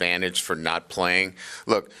tactical advantage for not playing.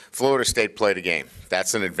 Look, Florida State played a game.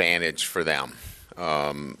 That's an advantage for them,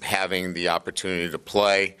 having the opportunity to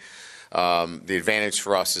play. The advantage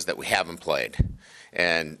for us is that we haven't played.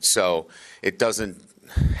 And so it doesn't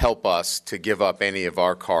help us to give up any of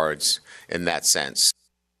our cards in that sense.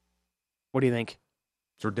 What do you think?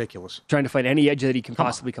 It's ridiculous. Trying to find any edge that he can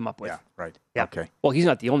possibly come up with. Yeah, right. Yeah. Okay. Well, he's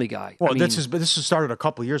not the only guy. Well, this started a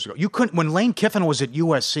couple of years ago. You couldn't, when Lane Kiffin was at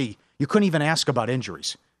USC, you couldn't even ask about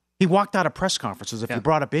injuries. He walked out of press conferences if you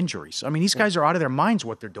brought up injuries. These guys are out of their minds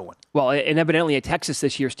what they're doing. Well, and evidently at Texas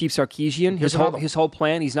this year, Steve Sarkisian, his whole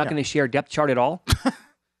plan, he's not going to share depth chart at all.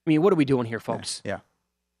 What are we doing here, folks? Yeah.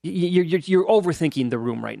 You're overthinking the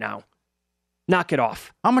room right now. Knock it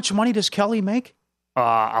off. How much money does Kelly make?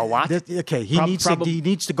 A lot. Okay, he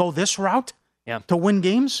needs to go this route to win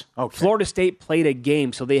games? Okay. Florida State played a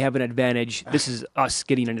game, so they have an advantage. This is us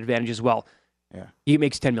getting an advantage as well. Yeah. He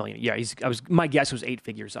makes $10 million. Yeah, my guess was 8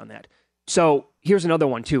 figures on that. So here's another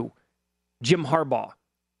one, too. Jim Harbaugh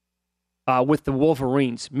with the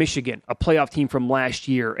Wolverines, Michigan, a playoff team from last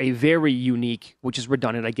year, a very unique, which is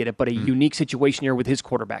redundant, I get it, but a unique situation here with his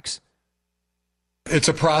quarterbacks. It's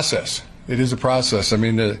a process. It is a process. For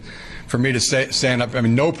me to stand up,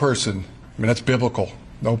 no person, that's biblical.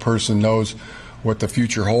 No person knows what the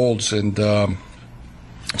future holds. And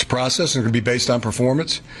it's a process. It's going to be based on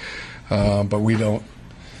performance. But we're not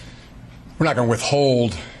going to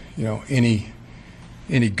withhold, any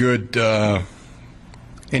good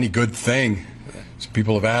thing. So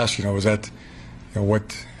people have asked, was that,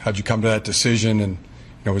 how'd you come to that decision? And,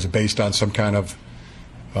 was it based on some kind of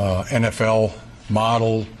NFL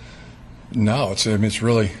model? No, it's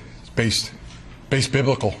really based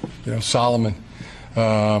biblical. Solomon,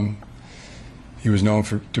 he was known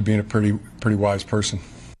to being a pretty wise person.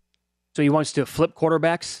 So he wants to flip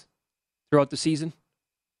quarterbacks throughout the season?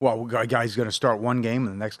 Well, a guy's going to start one game,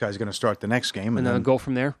 and the next guy's going to start the next game. And then go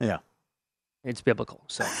from there? Yeah. It's biblical.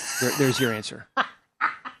 So there's your answer.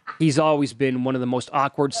 He's always been one of the most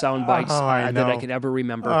awkward sound bites that I can ever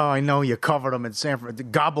remember. Oh, I know. You covered him in San Francisco.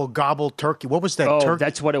 Gobble, gobble, turkey. What was that turkey? Oh,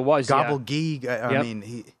 that's what it was. Gobble, gee.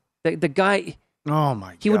 The guy... Oh,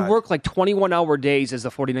 my God. He would work like 21-hour days as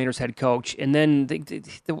the 49ers head coach. And then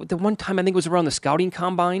the one time, I think it was around the scouting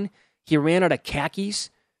combine, he ran out of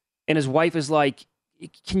khakis. And his wife is like,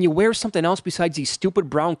 can you wear something else besides these stupid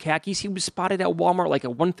brown khakis? He was spotted at Walmart like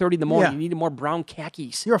at 1:30 in the morning. Yeah. He needed more brown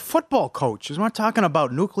khakis. You're a football coach. I'm not talking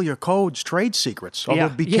about nuclear codes, trade secrets. Although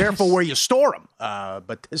be careful where you store them.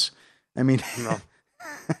 But this,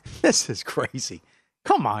 this is crazy.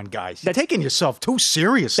 Come on, guys. You're taking yourself too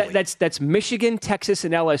seriously. That's Michigan, Texas,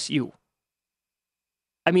 and LSU.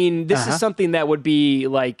 This is something that would be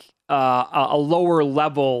like a lower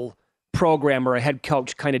level program or a head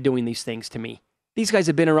coach kind of doing these things to me. These guys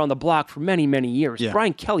have been around the block for many, many years. Yeah.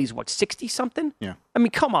 Brian Kelly's, 60-something? Yeah.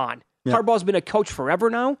 Come on. Yeah. Harbaugh's been a coach forever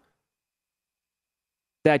now.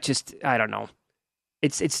 That just, I don't know.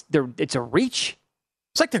 It's a reach.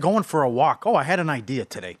 It's like they're going for a walk. Oh, I had an idea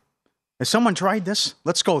today. Has someone tried this?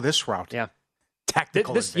 Let's go this route. Yeah.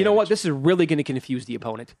 Tactical advantage. You know what? This is really going to confuse the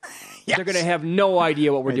opponent. Yes. They're going to have no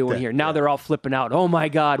idea what we're doing here. Now they're all flipping out. Oh, my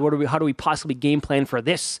God. How do we possibly game plan for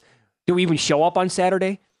this? Do we even show up on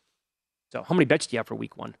Saturday? So how many bets do you have for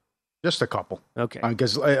week 1? Just a couple. Okay.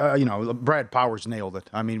 Because, Brad Powers nailed it.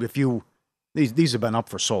 I mean, these have been up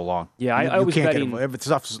for so long. Yeah, I was betting. If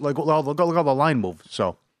stuff's like, look at all the line moves.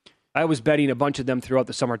 So I was betting a bunch of them throughout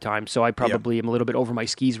the summertime, so I probably am a little bit over my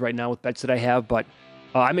skis right now with bets that I have, but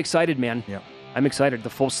I'm excited, man. Yeah. I'm excited. The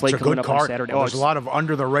full slate it's a coming good up card. on Saturday. There's a lot of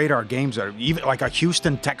under-the-radar games that are even like a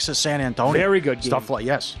Houston, Texas, San Antonio. Very good game. Stuff like,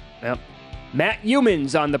 yes. Yep. Matt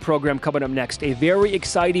Humans on the program coming up next. A very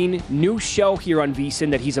exciting new show here on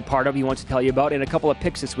VSiN that he's a part of, he wants to tell you about, and a couple of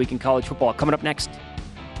picks this week in college football. Coming up next.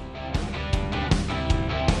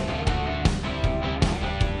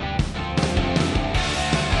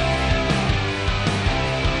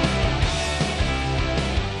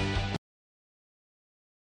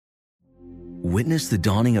 Witness the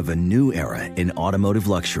dawning of a new era in automotive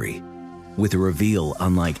luxury with a reveal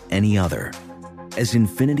unlike any other as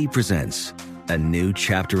Infiniti presents a new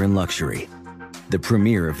chapter in luxury, the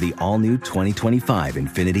premiere of the all-new 2025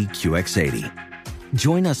 Infiniti QX80.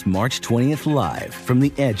 Join us March 20th live from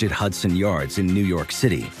the Edge at Hudson Yards in New York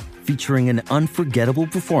City, featuring an unforgettable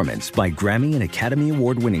performance by Grammy and Academy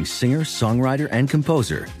Award-winning singer, songwriter, and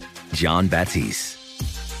composer Jon Batiste.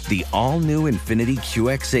 The all-new Infiniti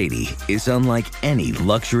QX80 is unlike any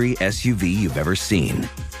luxury SUV you've ever seen.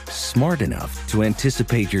 Smart enough to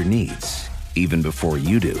anticipate your needs, even before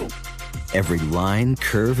you do. Every line,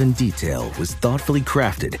 curve, and detail was thoughtfully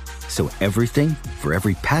crafted, so everything for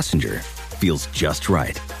every passenger feels just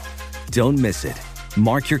right. Don't miss it.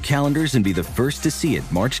 Mark your calendars and be the first to see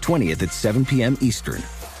it March 20th at 7 p.m. Eastern,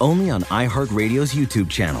 only on iHeartRadio's YouTube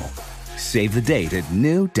channel. Save the date at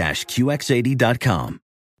new-QX80.com.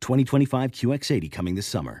 2025 QX80 coming this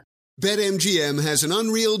summer. BetMGM has an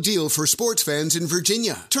unreal deal for sports fans in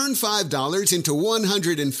Virginia. Turn $5 into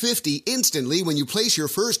 $150 instantly when you place your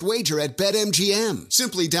first wager at BetMGM.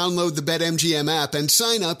 Simply download the BetMGM app and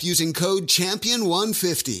sign up using code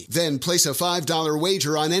CHAMPION150. Then place a $5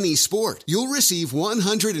 wager on any sport. You'll receive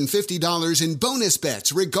 $150 in bonus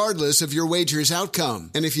bets regardless of your wager's outcome.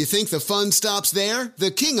 And if you think the fun stops there, the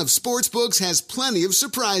King of Sportsbooks has plenty of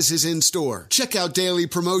surprises in store. Check out daily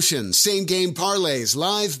promotions, same-game parlays,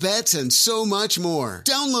 live bets, and so much more.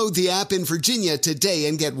 Download the app in Virginia today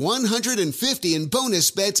and get $150 in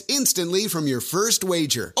bonus bets instantly from your first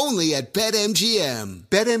wager. Only at BetMGM.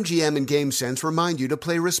 BetMGM and GameSense remind you to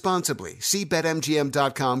play responsibly. See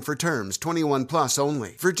BetMGM.com for terms. 21 plus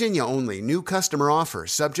only. Virginia only. New customer offer.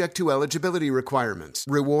 Subject to eligibility requirements.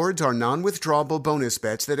 Rewards are non-withdrawable bonus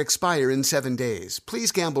bets that expire in 7 days.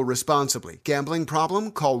 Please gamble responsibly. Gambling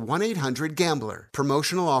problem? Call 1-800-GAMBLER.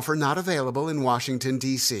 Promotional offer not available in Washington,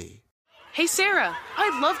 D.C. Hey, Sarah,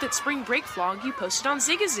 I love that spring break vlog you posted on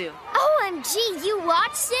Zigazoo. OMG, you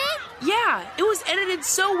watched it? Yeah, it was edited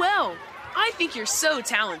so well. I think you're so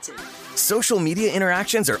talented. Social media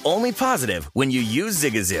interactions are only positive when you use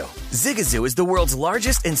Zigazoo. Zigazoo is the world's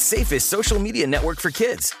largest and safest social media network for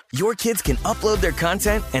kids. Your kids can upload their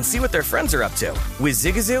content and see what their friends are up to. With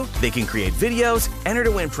Zigazoo, they can create videos, enter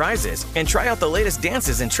to win prizes, and try out the latest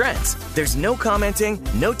dances and trends. There's no commenting,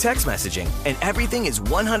 no text messaging, and everything is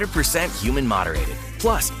 100% human moderated.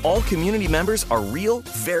 Plus, all community members are real,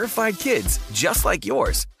 verified kids just like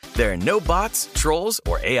yours. There are no bots, trolls,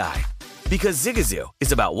 or AI. Because Zigazoo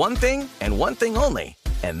is about one thing and one thing only,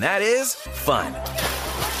 and that is fun.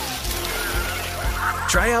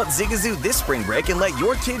 Try out Zigazoo this spring break and let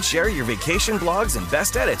your kids share your vacation blogs and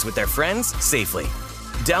best edits with their friends safely.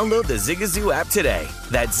 Download the Zigazoo app today.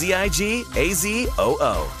 That's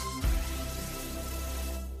Zigazoo.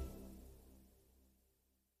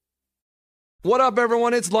 What up,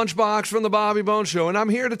 everyone? It's Lunchbox from the Bobby Bone Show, and I'm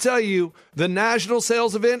here to tell you the national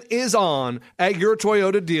sales event is on at your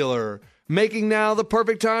Toyota dealer, making now the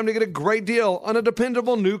perfect time to get a great deal on a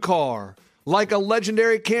dependable new car. Like a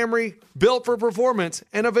legendary Camry, built for performance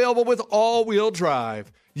and available with all-wheel drive.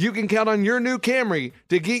 You can count on your new Camry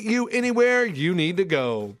to get you anywhere you need to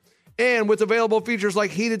go. And with available features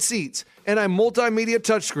like heated seats and a multimedia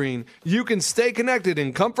touchscreen, you can stay connected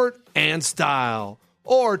in comfort and style.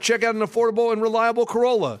 Or check out an affordable and reliable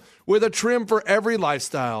Corolla with a trim for every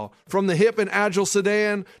lifestyle. From the hip and agile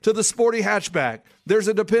sedan to the sporty hatchback, there's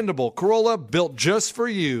a dependable Corolla built just for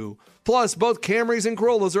you. Plus, both Camrys and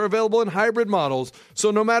Corollas are available in hybrid models, so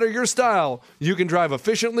no matter your style, you can drive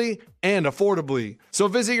efficiently and affordably. So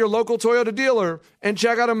visit your local Toyota dealer and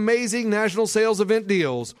check out amazing national sales event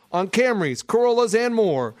deals on Camrys, Corollas, and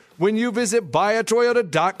more when you visit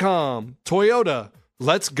buyatoyota.com. Toyota,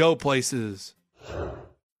 let's go places.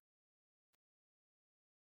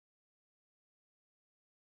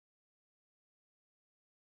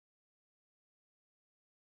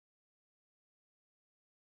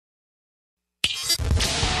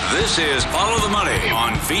 This This is Follow the Money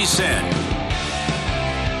on VSiN.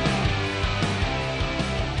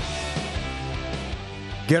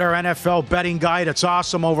 Get our NFL betting guide. It's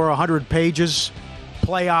awesome. Over 100 pages.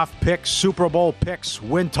 Playoff picks, Super Bowl picks,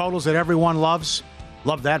 win totals that everyone loves.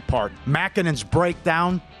 Love that part. Makinen's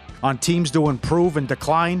breakdown on teams to improve and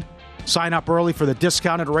decline. Sign up early for the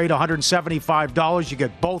discounted rate, $175. You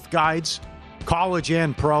get both guides, college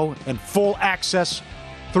and pro, and full access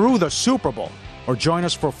through the Super Bowl. Or join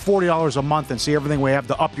us for $40 a month and see everything we have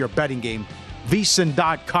to up your betting game.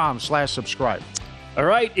 VSiN.com/subscribe. All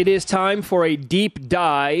right, it is time for a deep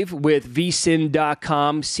dive with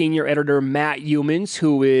VSiN.com senior editor Matt Youmans,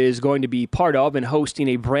 who is going to be part of and hosting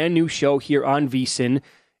a brand new show here on VSiN.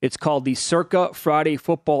 It's called the Circa Friday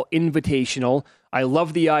Football Invitational. I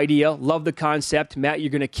love the idea, love the concept. Matt, you're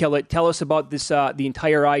going to kill it. Tell us about this, the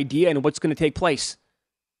entire idea and what's going to take place.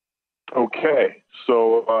 Okay,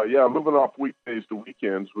 so moving off weekdays to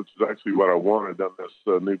weekends, which is actually what I wanted on this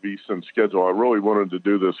new VSiN schedule. I really wanted to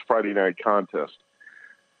do this Friday night contest.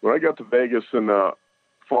 When I got to Vegas in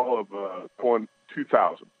fall of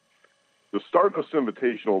 2000, the Stardust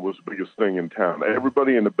Invitational was the biggest thing in town.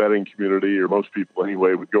 Everybody in the betting community, or most people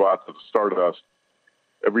anyway, would go out to the Stardust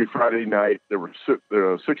every Friday night. There were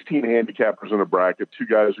 16 handicappers in a bracket. Two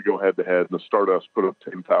guys would go head-to-head, and the Stardust put up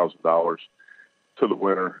 $10,000 to the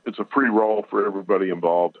winner. It's a free roll for everybody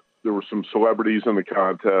involved. There were some celebrities in the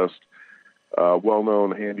contest,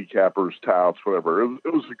 well-known handicappers, touts, whatever.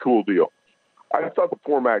 It was a cool deal. I thought the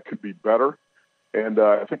format could be better, and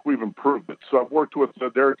I think we've improved it. So I've worked with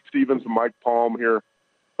Derek Stevens and Mike Palm here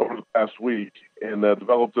over the past week and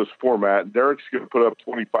developed this format. And Derek's going to put up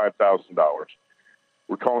 $25,000.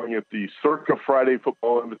 We're calling it the Circa Friday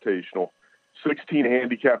Football Invitational. 16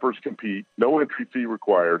 handicappers compete, no entry fee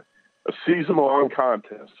required, a season-long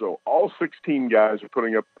contest. So all 16 guys are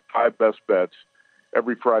putting up 5 best bets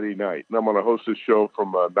every Friday night. And I'm going to host this show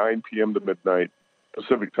from 9 p.m. to midnight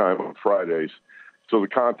Pacific time on Fridays. So the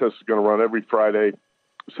contest is going to run every Friday,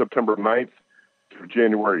 September 9th through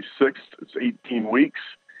January 6th. It's 18 weeks.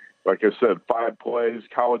 Like I said, 5 plays,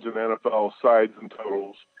 college and NFL sides and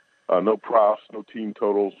totals, no props, no team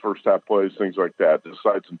totals, first half plays, things like that. Just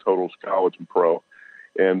sides and totals, college and pro.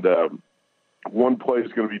 And one play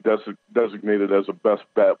is going to be designated as a best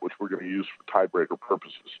bet, which we're going to use for tiebreaker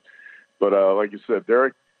purposes. But like you said,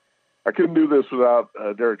 Derek, I couldn't do this without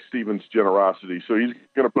Derek Stevens' generosity. So he's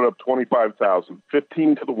going to put up $25,000,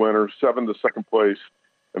 15 to the winner, 7 to second place,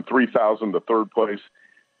 and $3,000 to third place.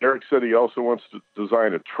 Derek said he also wants to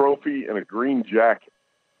design a trophy and a green jacket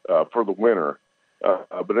for the winner.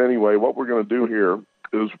 But anyway, what we're going to do here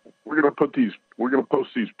is we're going to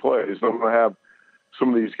post these plays. I'm going to have some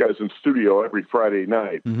of these guys in studio every Friday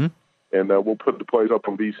night, and we'll put the plays up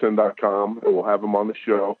on VSiN.com, and we'll have them on the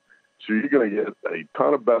show. So you're going to get a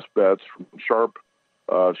ton of best bets from sharp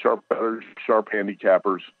bettors, sharp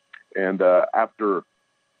handicappers. And after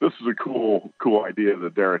this is a cool idea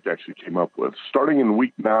that Derek actually came up with. Starting in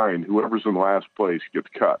week 9, whoever's in last place gets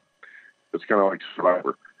cut. It's kind of like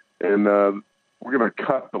Survivor. And we're going to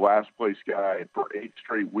cut the last place guy for 8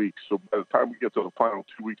 straight weeks. So by the time we get to the final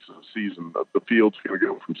 2 weeks of the season, the field's going to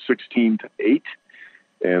go from 16 to 8.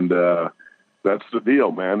 And that's the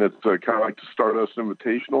deal, man. It's kind of like the Stardust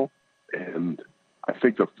Invitational. And I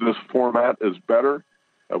think that this format is better.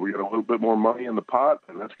 We got a little bit more money in the pot,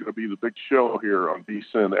 and that's going to be the big show here on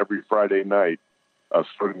VSiN every Friday night,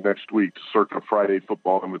 starting next week, Circa Friday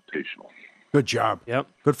Football Invitational. Good job. Yep.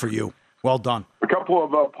 Good for you. Well done. A couple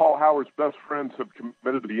of Paul Howard's best friends have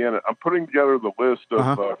committed to be in it. I'm putting together the list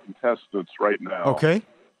of contestants right now. Okay.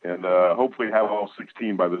 And hopefully have all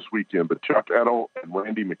 16 by this weekend. But Chuck Edel and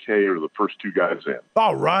Randy McKay are the first 2 guys in.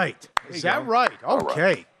 All right. Is that right? Okay.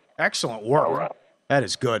 Right. Excellent work. All right. That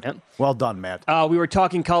is good. Yep. Well done, Matt. We were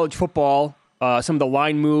talking college football, some of the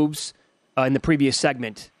line moves in the previous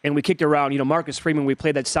segment, and we kicked around, Marcus Freeman, we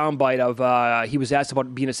played that soundbite of he was asked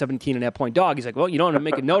about being a 17.5-point dog. He's like, well, you don't want to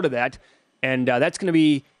make a note of that, and that's going to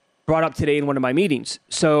be brought up today in one of my meetings.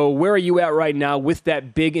 So where are you at right now with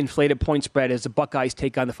that big inflated point spread as the Buckeyes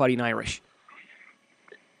take on the Fighting Irish?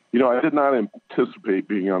 I did not anticipate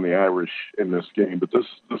being on the Irish in this game, but this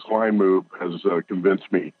line move has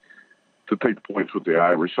convinced me to take the points with the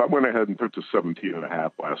Irish. So I went ahead and took the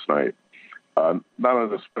 17.5 last night. Not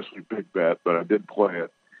an especially big bet, but I did play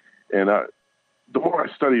it. And the more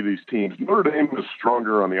I study these teams, Notre Dame is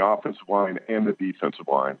stronger on the offensive line and the defensive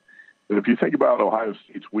line. And if you think about Ohio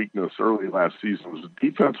State's weakness early last season, was the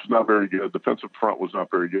defense was not very good. Defensive front was not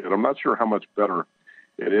very good. I'm not sure how much better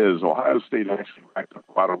it is. Ohio State actually racked up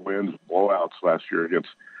a lot of wins, blowouts last year against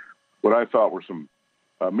what I thought were some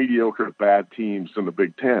mediocre, bad teams in the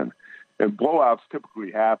Big Ten. And blowouts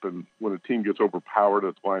typically happen when a team gets overpowered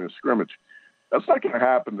at the line of scrimmage. That's not going to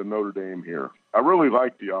happen to Notre Dame here. I really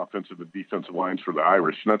like the offensive and defensive lines for the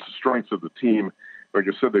Irish, and that's the strength of the team. Like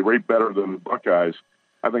I said, they rate better than the Buckeyes,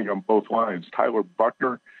 I think, on both lines. Tyler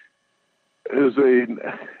Buchner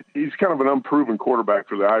he's kind of an unproven quarterback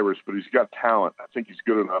for the Irish, but he's got talent. I think he's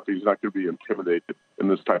good enough. He's not going to be intimidated in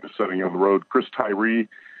this type of setting on the road. Chris Tyree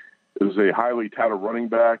is a highly touted running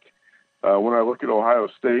back. When I look at Ohio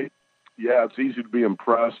State, yeah, it's easy to be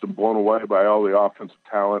impressed and blown away by all the offensive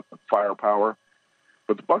talent and firepower.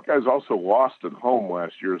 But the Buckeyes also lost at home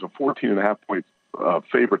last year as a 14.5-point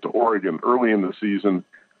favorite to Oregon early in the season.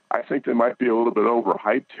 I think they might be a little bit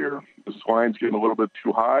overhyped here. This line's getting a little bit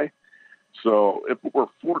too high. So if it were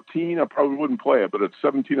 14, I probably wouldn't play it. But at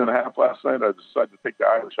 17.5 last night, I decided to take the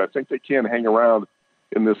Irish. I think they can hang around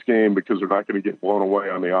in this game because they're not going to get blown away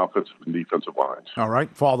on the offensive and defensive lines. All right.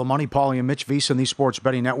 Follow the money. Paulie and Mitch VSiN, the Sports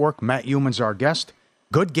Betting Network. Matt Youmans, our guest.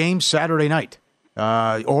 Good game Saturday night.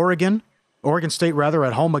 Oregon State,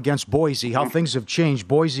 at home against Boise. How things have changed.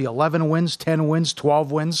 Boise, 11 wins, 10 wins,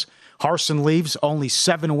 12 wins. Harsin leaves, only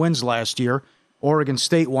 7 wins last year. Oregon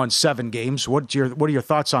State won 7 games. What are your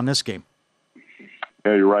thoughts on this game?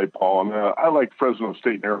 Yeah, you're right, Paul. I like Fresno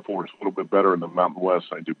State and Air Force a little bit better in the Mountain West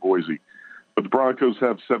than I do Boise. But the Broncos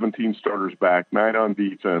have 17 starters back, 9 on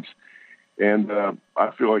defense. And I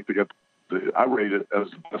feel like I rate it as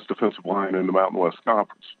the best defensive line in the Mountain West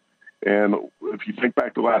Conference. And if you think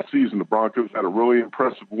back to last season, the Broncos had a really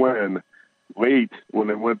impressive win late when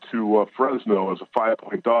they went to Fresno as a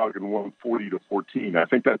 5-point dog and won 40-14. I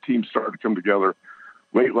think that team started to come together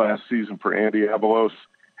late last season for Andy Avalos.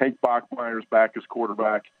 Hank Bachmeier's back as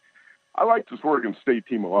quarterback. I like this Oregon State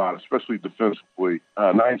team a lot, especially defensively.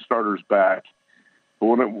 9 starters back. But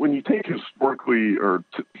when you take historically or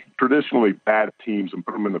traditionally bad teams and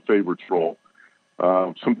put them in the favorites role,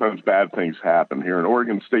 sometimes bad things happen here. And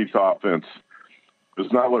Oregon State's offense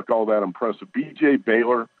does not look all that impressive. B.J.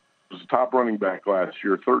 Baylor was the top running back last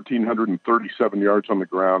year, 1,337 yards on the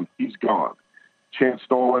ground. He's gone. Chance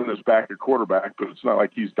Nolan is back at quarterback, but it's not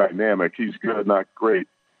like he's dynamic. He's good, not great.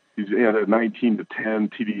 He's at a 19-10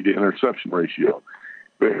 TD to interception ratio.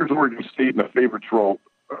 But here's Oregon State in a favorites role.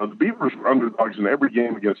 The Beavers were underdogs in every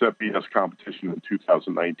game against FBS competition in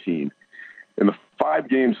 2019. In the 5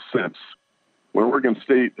 games since, when Oregon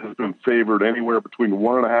State has been favored anywhere between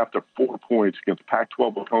 1.5 to 4 points against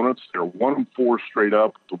Pac-12 opponents, they're 1-4 straight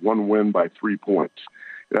up to 1 win by 3 points.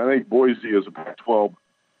 And I think Boise is a Pac-12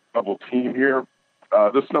 level team here.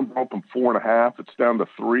 This number opened 4.5. It's down to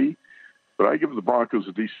 3. But I give the Broncos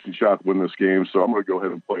a decent shot to win this game, so I'm going to go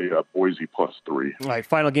ahead and play Boise +3. All right,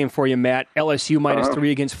 final game for you, Matt. LSU -3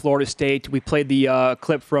 against Florida State. We played the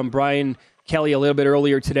clip from Brian Kelly a little bit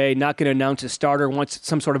earlier today. Not going to announce a starter. Wants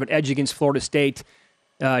some sort of an edge against Florida State.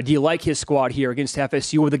 Do you like his squad here against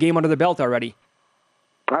FSU with the game under the belt already?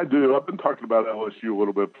 I do. I've been talking about LSU a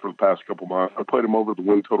little bit for the past couple months. I played them over the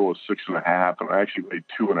win total of 6.5, and I actually made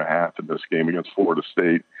 2.5 in this game against Florida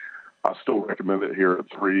State. I still recommend it here at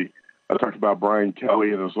 3. I talked about Brian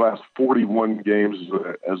Kelly in his last 41 games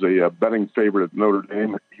as a betting favorite at Notre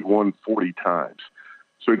Dame. He won 40 times.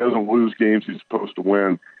 So he doesn't lose games he's supposed to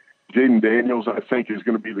win. Jaden Daniels, I think, is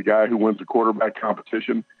going to be the guy who wins the quarterback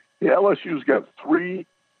competition. Yeah, LSU's got 3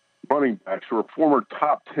 running backs who are former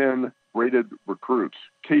top 10 rated recruits.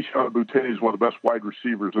 Keyshawn Boutte is one of the best wide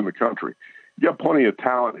receivers in the country. You got plenty of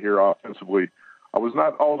talent here offensively. I was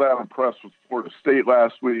not all that impressed with Florida State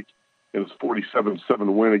last week. It was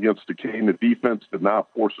 47-7 win against Duquesne. The defense did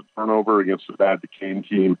not force a turnover against a bad Duquesne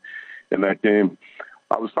team in that game.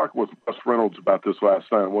 I was talking with Russ Reynolds about this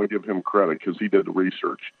last night. I want to give him credit because he did the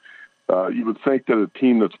research. You would think that a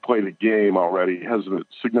team that's played a game already has a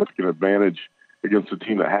significant advantage against a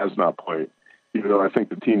team that has not played. Even though I think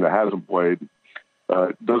the team that hasn't played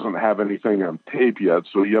doesn't have anything on tape yet,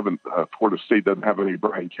 so Florida State doesn't have any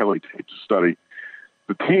Brian Kelly tape to study.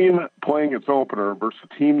 The team playing its opener versus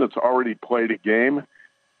a team that's already played a game,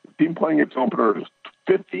 the team playing its opener is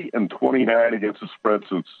 50-29 against the spread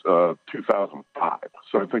since 2005.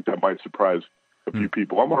 So I think that might surprise a few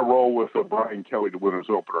people. I'm going to roll with Brian Kelly to win his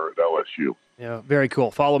opener at LSU. Yeah, very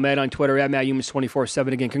cool. Follow Matt on Twitter at Matt Youmans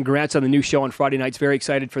 24/7. Again, congrats on the new show on Friday nights. Very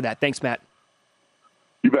excited for that. Thanks, Matt.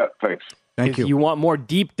 You bet. Thanks. Thank you. If you want more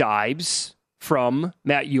deep dives from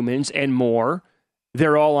Matt Youmans and more,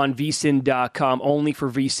 they're all on vsin.com, only for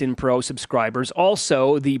vSIN Pro subscribers.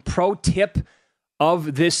 Also, the pro tip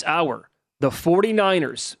of this hour, the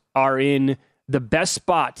 49ers are in the best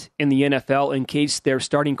spot in the NFL in case their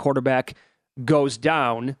starting quarterback goes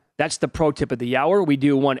down. That's the pro tip of the hour. We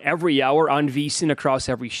do one every hour on vSIN across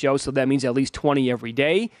every show, so that means at least 20 every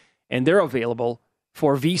day, and they're available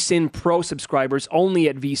for VSiN Pro subscribers only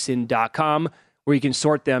at vsin.com, where you can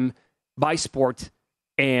sort them by sport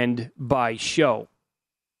and by show.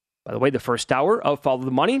 By the way, the first hour of Follow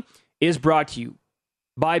the Money is brought to you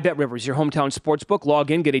by BetRivers, your hometown sportsbook.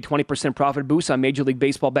 Log in, get a 20% profit boost on Major League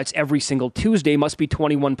Baseball bets every single Tuesday. Must be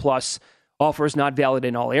 21 plus. Offers not valid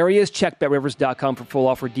in all areas. Check BetRivers.com for full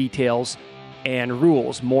offer details and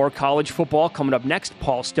rules. More college football coming up next.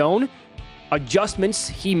 Paul Stone. Adjustments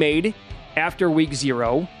he made after week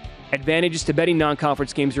 0. Advantages to betting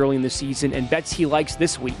non-conference games early in the season. And bets he likes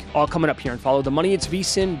this week. All coming up here and Follow the Money. It's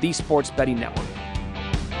VSiN, the Sports Betting Network.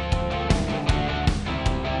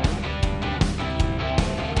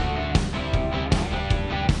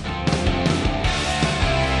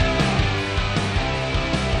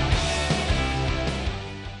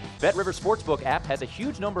 BetRivers Sportsbook app has a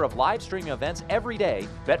huge number of live streaming events every day.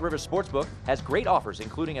 BetRivers Sportsbook has great offers,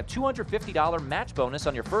 including a $250 match bonus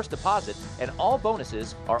on your first deposit, and all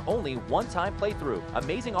bonuses are only one-time playthrough.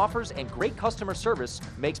 Amazing offers and great customer service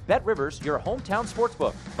makes BetRivers your hometown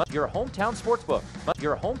sportsbook. Your hometown sportsbook.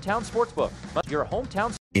 Your hometown sportsbook. Your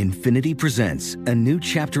hometown. Infiniti presents a new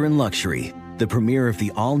chapter in luxury, the premiere of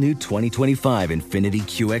the all-new 2025 Infiniti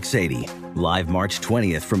QX80, live March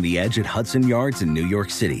 20th from the Edge at Hudson Yards in New York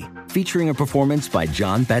City, featuring a performance by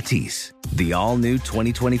John Batiste. The all-new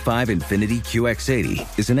 2025 Infiniti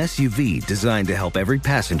QX80 is an SUV designed to help every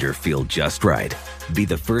passenger feel just right. Be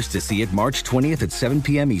the first to see it March 20th at 7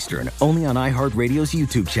 p.m. Eastern, only on iHeartRadio's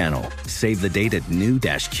YouTube channel. Save the date at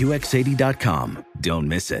new-QX80.com. Don't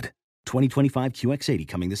miss it. 2025 QX80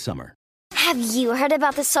 coming this summer. Have you heard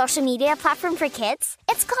about the social media platform for kids?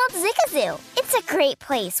 It's called Zigazoo. It's a great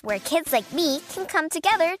place where kids like me can come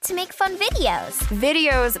together to make fun videos.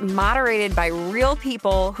 Videos moderated by real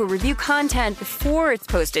people who review content before it's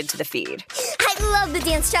posted to the feed. I love the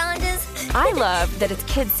dance challenges. I love that it's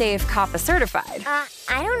Kid Safe COPPA certified.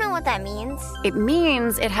 I don't know what that means. It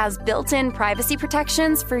means it has built-in privacy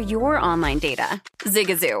protections for your online data.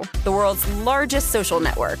 Zigazoo, the world's largest social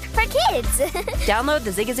network. For kids. Download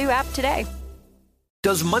the Zigazoo app today.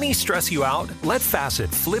 Does money stress you out? Let Facet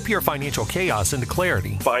flip your financial chaos into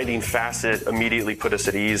clarity. Finding Facet immediately put us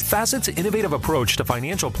at ease. Facet's innovative approach to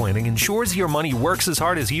financial planning ensures your money works as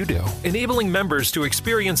hard as you do, enabling members to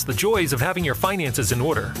experience the joys of having your finances in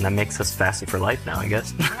order. And that makes us Facet for life now, I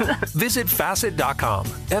guess. Visit Facet.com,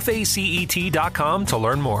 FACET.com to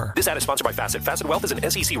learn more. This ad is sponsored by Facet. Facet Wealth is an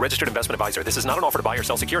SEC registered investment advisor. This is not an offer to buy or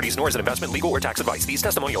sell securities, nor is it investment, legal, or tax advice. These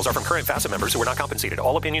testimonials are from current Facet members who are not compensated.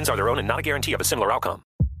 All opinions are their own and not a guarantee of a similar outcome.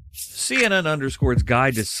 CNN_'s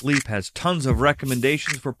Guide to Sleep has tons of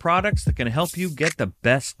recommendations for products that can help you get the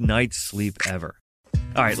best night's sleep ever.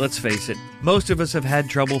 All right, let's face it, most of us have had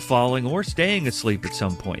trouble falling or staying asleep at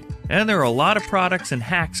some point, and there are a lot of products and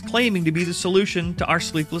hacks claiming to be the solution to our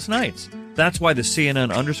sleepless nights. That's why the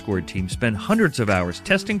CNN_ team spend hundreds of hours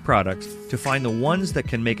testing products to find the ones that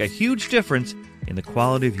can make a huge difference in the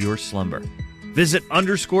quality of your slumber. Visit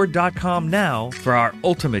underscore.com now for our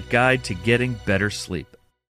ultimate guide to getting better sleep.